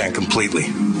understand completely.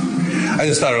 I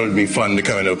just thought it would be fun to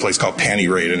come into a place called Panty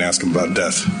Raid and ask them about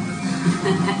death.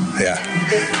 Yeah.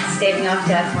 Just staving off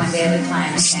death one day at a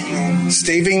time at Panty Raid.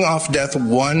 Staving off death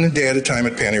one day at a time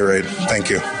at Panty Raid. Thank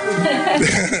you.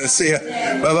 See ya.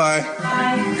 Bye-bye.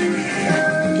 Bye.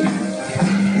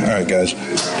 All right, guys.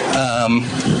 I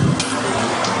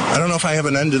don't know if I have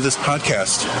an end to this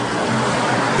podcast.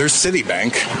 There's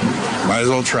Citibank. Might as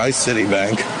well try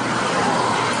Citibank.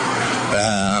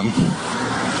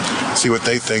 See what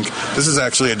they think. This is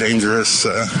actually a dangerous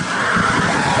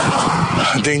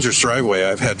driveway.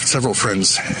 I've had several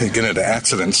friends get into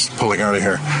accidents pulling out of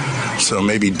here. So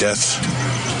maybe death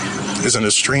isn't a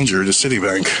stranger to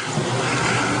Citibank.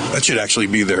 That should actually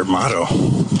be their motto.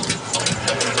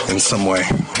 in some way.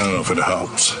 I don't know if it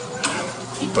helps.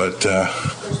 But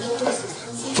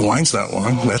the line's not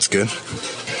long. That's good.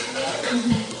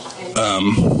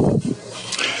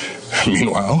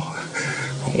 Meanwhile,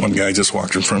 one guy just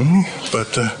walked in front of me,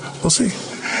 but we'll see.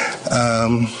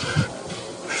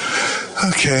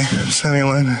 Okay, standing in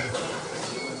line.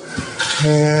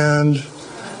 And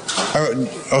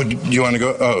oh, do you want to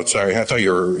go? Oh, sorry. I thought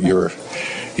you were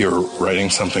writing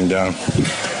something down.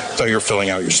 I thought you were filling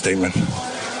out your statement.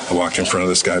 I walked in front of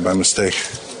this guy by mistake.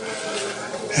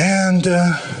 And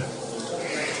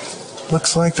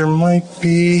looks like there might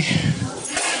be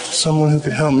someone who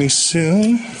could help me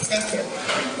soon.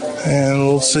 And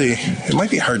we'll see. It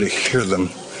might be hard to hear them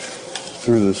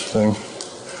through this thing,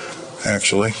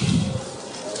 actually.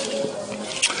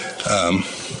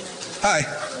 Hi.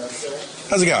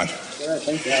 How's it going? Good,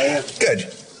 thank you. How are you?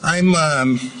 Good.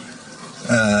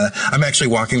 I'm actually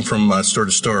walking from store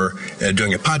to store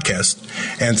doing a podcast.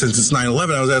 And since it's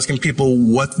 9/11, I was asking people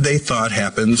what they thought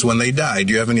happens when they die.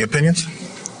 Do you have any opinions?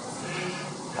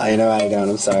 I don't.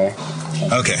 I'm sorry.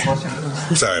 Okay.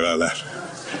 Sorry about that.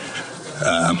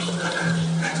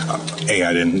 A,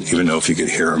 I didn't even know if you could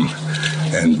hear him.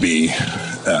 And B,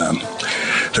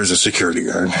 there's a security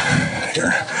guard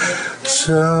here.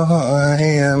 So I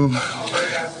am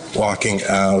walking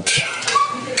out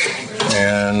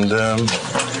and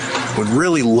would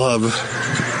really love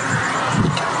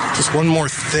just one more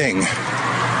thing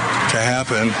to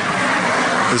happen.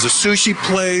 There's a sushi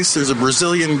place, there's a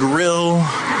Brazilian grill,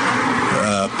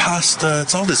 pasta,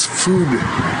 it's all this food.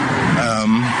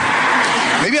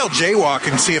 Maybe I'll jaywalk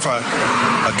and see if a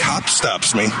cop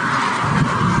stops me.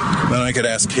 Then I could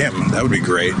ask him. That would be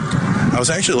great. I was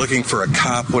actually looking for a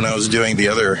cop when I was doing the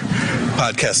other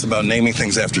podcast about naming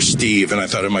things after Steve, and I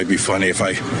thought it might be funny if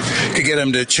I could get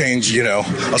him to change,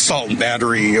 assault and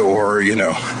battery or,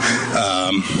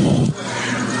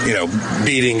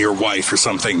 beating your wife or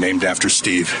something named after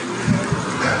Steve.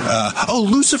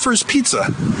 Lucifer's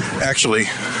Pizza. Actually,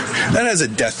 that has a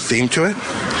death theme to it.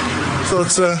 So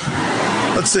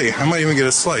let's see. I might even get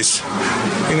a slice.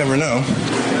 You never know.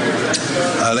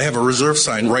 They have a reserve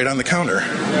sign right on the counter.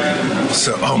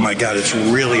 So, oh my God, it's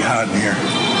really hot in here.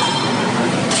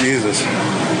 Jesus.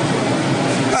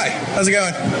 Hi, how's it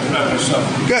going?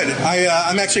 Good.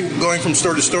 I'm actually going from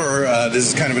store to store. This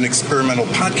is kind of an experimental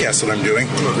podcast that I'm doing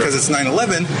because it's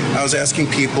 9/11. I was asking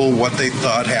people what they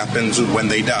thought happens when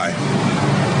they die.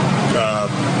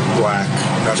 Black.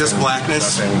 Nothing, just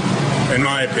blackness? Nothing. In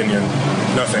my opinion,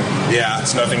 nothing. Yeah.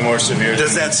 It's nothing more severe.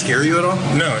 Does that scare you at all?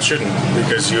 No, it shouldn't,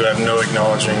 because you have no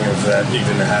acknowledging of that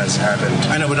even has happened.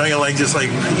 I know, but don't you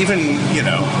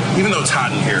even though it's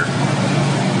hot in here,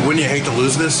 wouldn't you hate to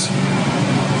lose this?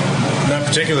 Not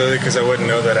particularly, because I wouldn't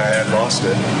know that I had lost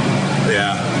it.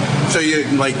 Yeah. So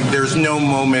there's no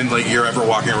moment you're ever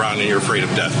walking around and you're afraid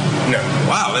of death? No.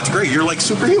 Wow, that's great. You're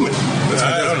superhuman.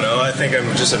 I don't know. I think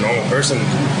I'm just a normal person.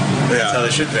 That's how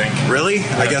they should think. Really?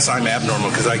 Yeah. I guess I'm abnormal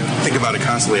because I think about it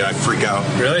constantly. I freak out.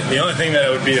 Really? The only thing that I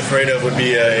would be afraid of would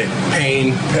be a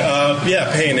pain.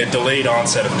 Pain, a delayed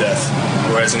onset of death.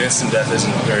 Whereas an instant death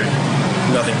isn't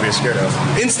nothing to be scared of.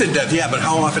 Instant death, yeah, but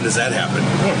how often does that happen?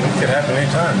 It could happen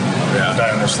anytime. Yeah.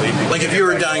 Die in their sleep. If you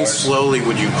were dying slowly,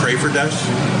 would you pray for death?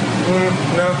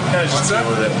 No, I just deal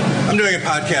with it. I'm doing a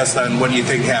podcast on what do you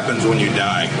think happens when you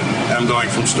die. And I'm going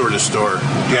from store to store.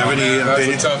 Do you have any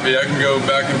opinion? That's a toughie. I can go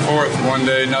back and forth. One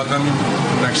day, nothing.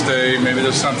 Next day, maybe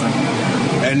there's something.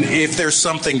 And if there's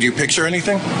something, do you picture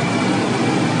anything?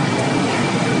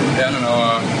 Yeah, I don't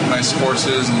know. Nice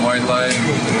horses and white light.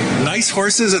 Nice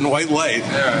horses and white light?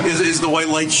 Yeah. Is the white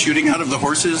light shooting out of the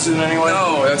horses in any way?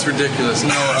 No, that's ridiculous.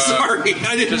 No. Sorry,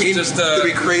 I didn't mean to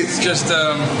be crazy. Just,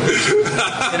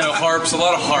 harps. A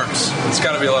lot of harps. It's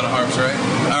got to be a lot of harps, right?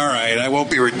 All right, I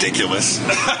won't be ridiculous.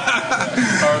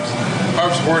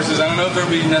 Harps, horses. I don't know if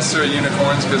there'll be necessarily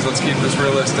unicorns, because let's keep this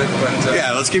realistic. But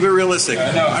yeah, let's keep it realistic.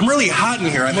 I'm really hot in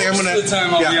here. I think I'm gonna. Most of the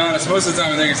time, I'll be honest. Most of the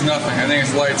time, I think it's nothing. I think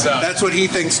it's lights out. That's what he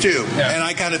thinks too, and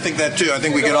I kind of think that too. I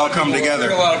think we could all come together. I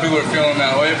think a lot of people are feeling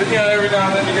that way, but every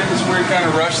now and then you get this weird kind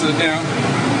of rush that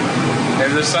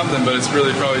maybe there's something, but it's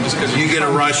really probably just because you get a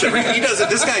rush. He doesn't.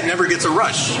 This guy never gets a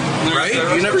rush, right?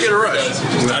 You never get a rush.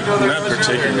 Not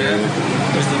particularly.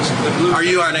 Are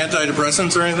you on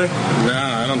antidepressants or anything? No,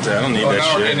 I don't need that now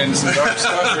shit. We're getting into some dark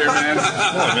stuff here, man.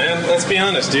 Come on, man. Let's be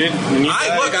honest, dude.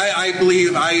 I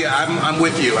believe I'm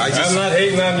with you. I'm not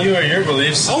hating on you or your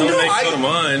beliefs. Don't make fun of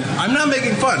mine. I'm not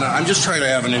making fun. I'm just trying to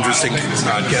have an interesting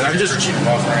podcast. I'm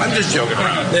just joking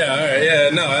around. Yeah, all right. Yeah,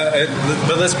 no.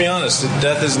 But let's be honest.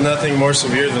 Death is nothing more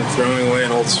severe than throwing away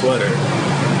an old sweater.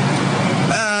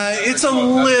 it's a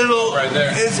little.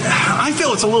 I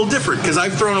feel it's a little different because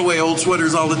I've thrown away old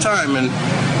sweaters all the time. And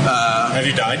have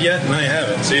you died yet? No, you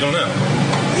haven't. So you don't know.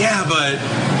 Yeah, but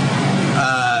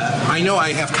I know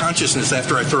I have consciousness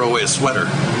after I throw away a sweater.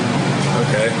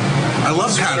 Okay. I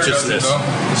love consciousness.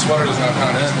 The sweater does not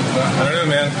consciousness. I don't know,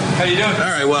 man. How you doing?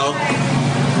 All right, well,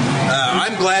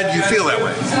 I'm glad you feel that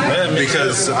way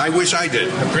because I wish I did.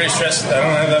 I'm pretty stressed. I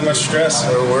don't have that much stress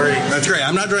or worry. That's great.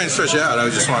 I'm not trying to stress you out. I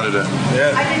just wanted to.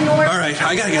 Yeah. All right,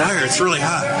 I gotta get higher. It's really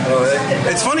hot.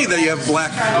 It's funny that you have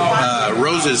black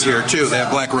roses here too. They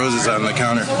have black roses on the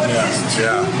counter.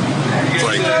 Yeah. It's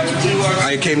like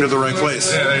I came to the right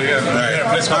place. Yeah, there you go. All right. Yeah,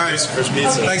 place called Lucifer's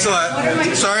Pizza. Thanks a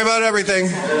lot. Sorry about everything.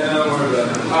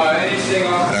 All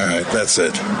right, that's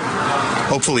it.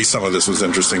 Hopefully some of this was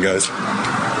interesting, guys.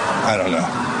 I don't know.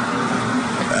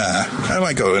 I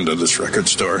might go into this record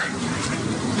store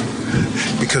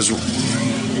because.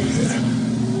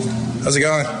 How's it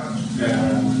going?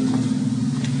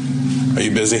 Are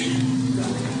you busy?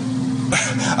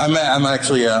 I'm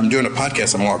actually doing a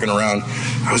podcast. I'm walking around.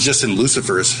 I was just in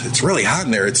Lucifer's. It's really hot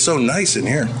in there. It's so nice in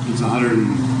here. It's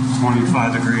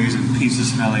 125 degrees and pizza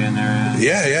smelly in there.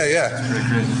 Yeah. Pretty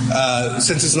crazy.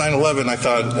 Since it's 9/11, I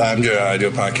thought I do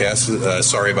a podcast.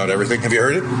 Sorry about everything. Have you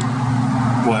heard it?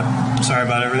 What? Sorry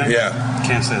about everything? Yeah.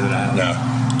 Can't say that I have. No.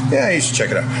 Yeah, you should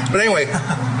check it out. But anyway,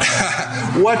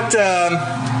 what?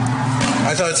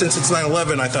 I thought since it's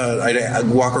 9/11, I thought I'd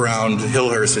walk around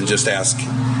Hillhurst and just ask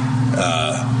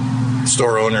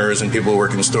store owners and people who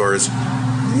work in stores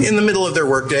in the middle of their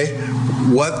workday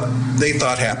what they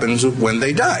thought happens when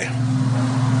they die.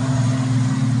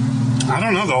 I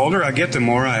don't know. The older I get, the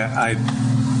more I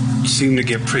seem to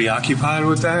get preoccupied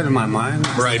with that in my mind.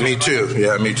 Right, me too.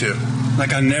 Yeah, me too.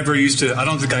 Like I never used to. I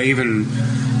don't think I even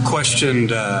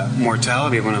questioned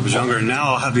mortality when I was younger. And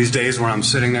now I'll have these days where I'm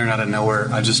sitting there and out of nowhere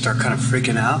I just start kind of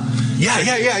freaking out.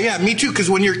 Yeah. Me too. Because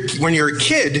when you're a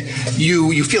kid,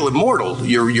 you feel immortal.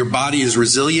 Your body is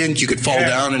resilient. You could fall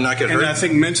down and not get hurt. And I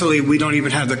think mentally we don't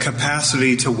even have the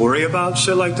capacity to worry about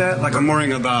shit like that. Like I'm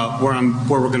worrying about where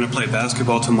we're going to play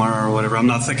basketball tomorrow or whatever. I'm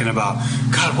not thinking about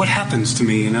God, what happens to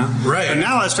me, you know? Right. And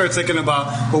now I start thinking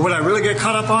about, well, what I really get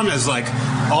caught up on is like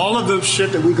all of the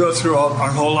shit that we go through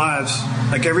our whole lives.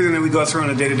 Like everything that we go through on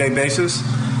a day-to-day basis,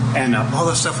 and all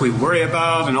the stuff we worry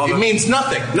about, and all it means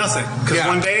nothing. Nothing, because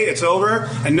one day it's over,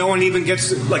 and no one even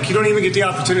gets you don't even get the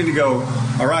opportunity to go.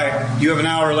 All right, you have an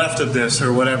hour left of this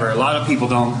or whatever. A lot of people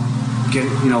don't get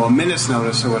a minute's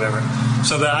notice or whatever.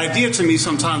 So the idea to me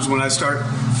sometimes when I start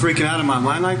freaking out in my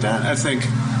mind like that, I think,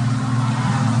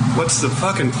 what's the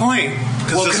fucking point?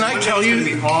 Well, can I tell you?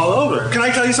 Be all over. Can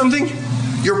I tell you something?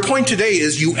 Your point today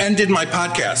is you ended my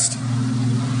podcast.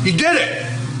 You did it.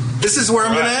 This is where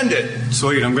I'm going to end it.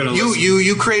 Sweet, I'm going to listen.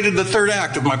 You created the third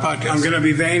act of my podcast. I'm going to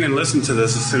be vain and listen to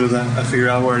this as soon as I figure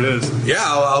out where it is. Yeah,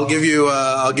 I'll give you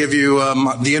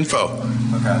the info.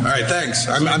 Okay. All right, thanks.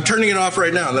 I'm turning it off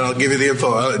right now, and then I'll give you the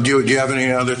info. Do you have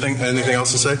anything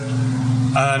else to say?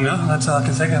 No, that's all I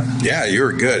can think of. Yeah, you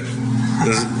were good.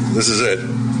 This is it.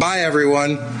 Bye,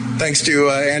 everyone. Thanks to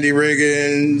Andy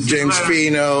Reagan, James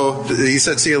Fino. He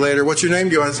said, see you later. What's your name?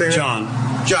 Do you want to say it?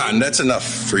 John, that's enough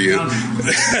for you.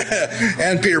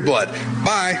 And Peter Blood.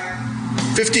 Bye.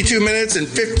 52 minutes and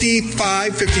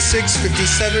 55, 56,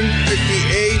 57,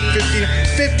 58, 59,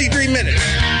 53 minutes.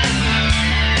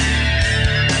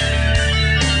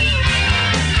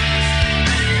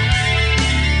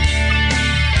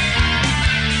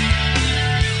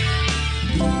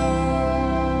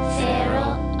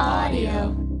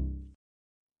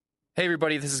 Hey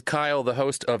everybody, this is Kyle, the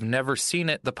host of Never Seen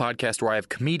It, the podcast where I have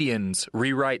comedians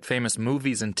rewrite famous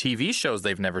movies and TV shows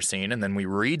they've never seen, and then we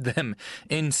read them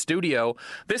in studio.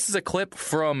 This is a clip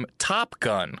from Top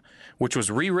Gun, which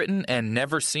was rewritten and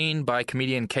never seen by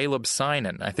comedian Caleb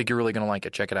Synan. I think you're really going to like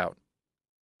it. Check it out.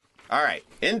 All right,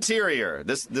 interior.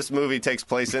 This movie takes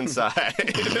place inside.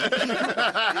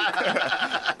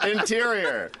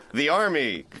 Interior, the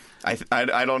Army.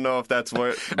 I don't know if that's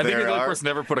what I think the other person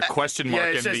never put a question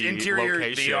mark in the interior,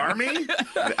 location. The Army?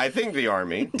 I think the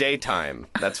Army. Daytime.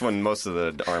 That's when most of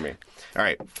the Army. All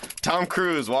right. Tom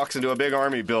Cruise walks into a big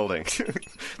Army building.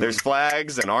 There's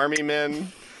flags and Army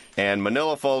men and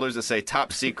manila folders that say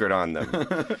top secret on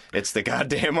them. It's the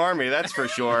goddamn Army, that's for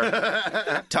sure.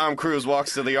 Tom Cruise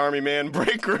walks to the Army man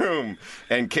break room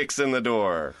and kicks in the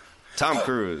door. Tom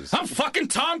Cruise. I'm fucking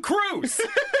Tom Cruise!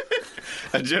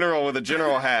 A general with a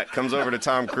general hat comes over to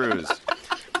Tom Cruise.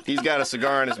 He's got a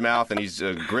cigar in his mouth, and he's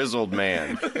a grizzled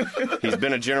man. He's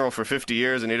been a general for 50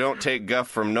 years, and he don't take guff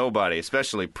from nobody,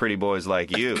 especially pretty boys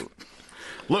like you.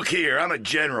 Look here, I'm a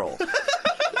general.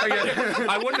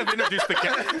 I wouldn't have introduced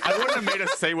I wouldn't have made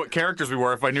us say what characters we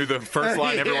were if I knew the first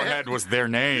line everyone had was their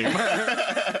name.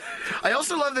 I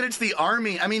also love that it's the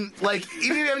Army. I mean, like,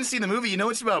 even if you haven't seen the movie, you know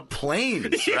it's about planes,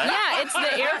 right? Yeah, it's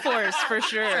the Air Force for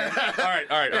sure. All right.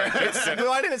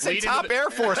 No, I didn't say top Air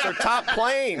Force or top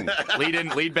plane.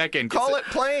 Lead back in. Call it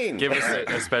plane. Give us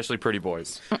especially pretty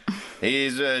boys.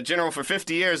 He's a general for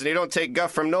 50 years, and he don't take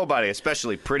guff from nobody,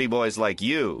 especially pretty boys like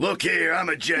you. Look here, I'm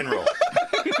a general.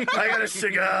 I got a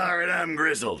cigar and I'm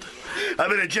grizzled. I've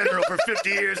been a general for 50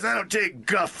 years, and I don't take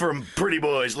guff from pretty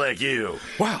boys like you.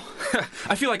 Wow.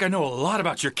 I feel like I know a lot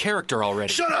about your character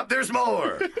already. Shut up, there's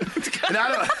more.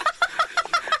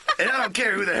 And I don't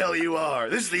care who the hell you are.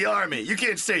 This is the Army. You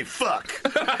can't say fuck.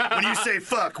 When you say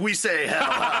fuck, we say hell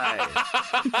high.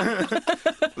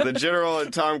 The general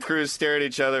and Tom Cruise stare at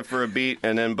each other for a beat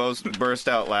and then both burst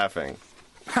out laughing.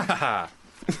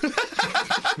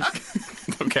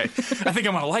 Okay, I think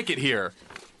I'm going to like it here.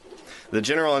 The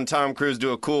general and Tom Cruise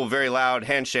do a cool, very loud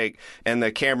handshake, and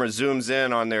the camera zooms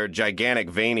in on their gigantic,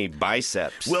 veiny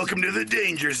biceps. Welcome to the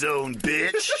danger zone,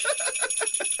 bitch.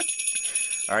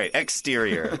 All right,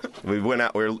 exterior.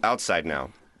 We're outside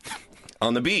now.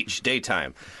 On the beach,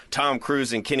 daytime. Tom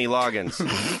Cruise and Kenny Loggins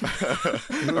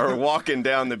are walking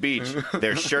down the beach.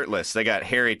 They're shirtless. They got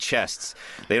hairy chests.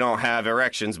 They don't have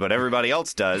erections, but everybody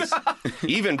else does.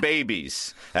 Even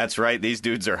babies. That's right, these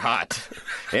dudes are hot.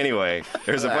 Anyway,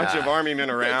 there's a bunch of Army men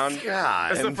around.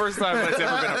 God. That's the first time that's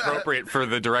ever been appropriate for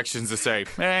the directions to say,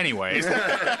 anyways.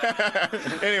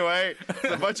 Anyway,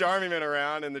 there's a bunch of Army men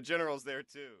around, and the general's there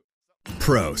too.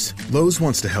 Pros. Lowe's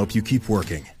wants to help you keep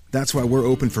working. That's why we're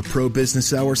open for pro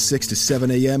business hours 6 to 7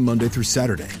 a.m. Monday through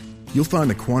Saturday. You'll find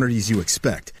the quantities you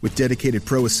expect with dedicated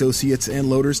pro associates and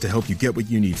loaders to help you get what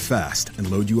you need fast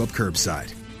and load you up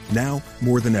curbside. Now,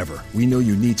 more than ever, we know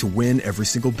you need to win every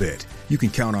single bid. You can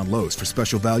count on Lowe's for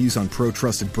special values on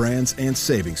pro-trusted brands and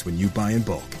savings when you buy in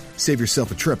bulk. Save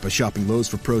yourself a trip by shopping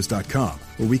Lowe'sForPros.com,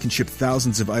 where we can ship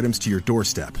thousands of items to your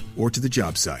doorstep or to the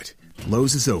job site.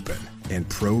 Lowe's is open and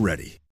pro-ready.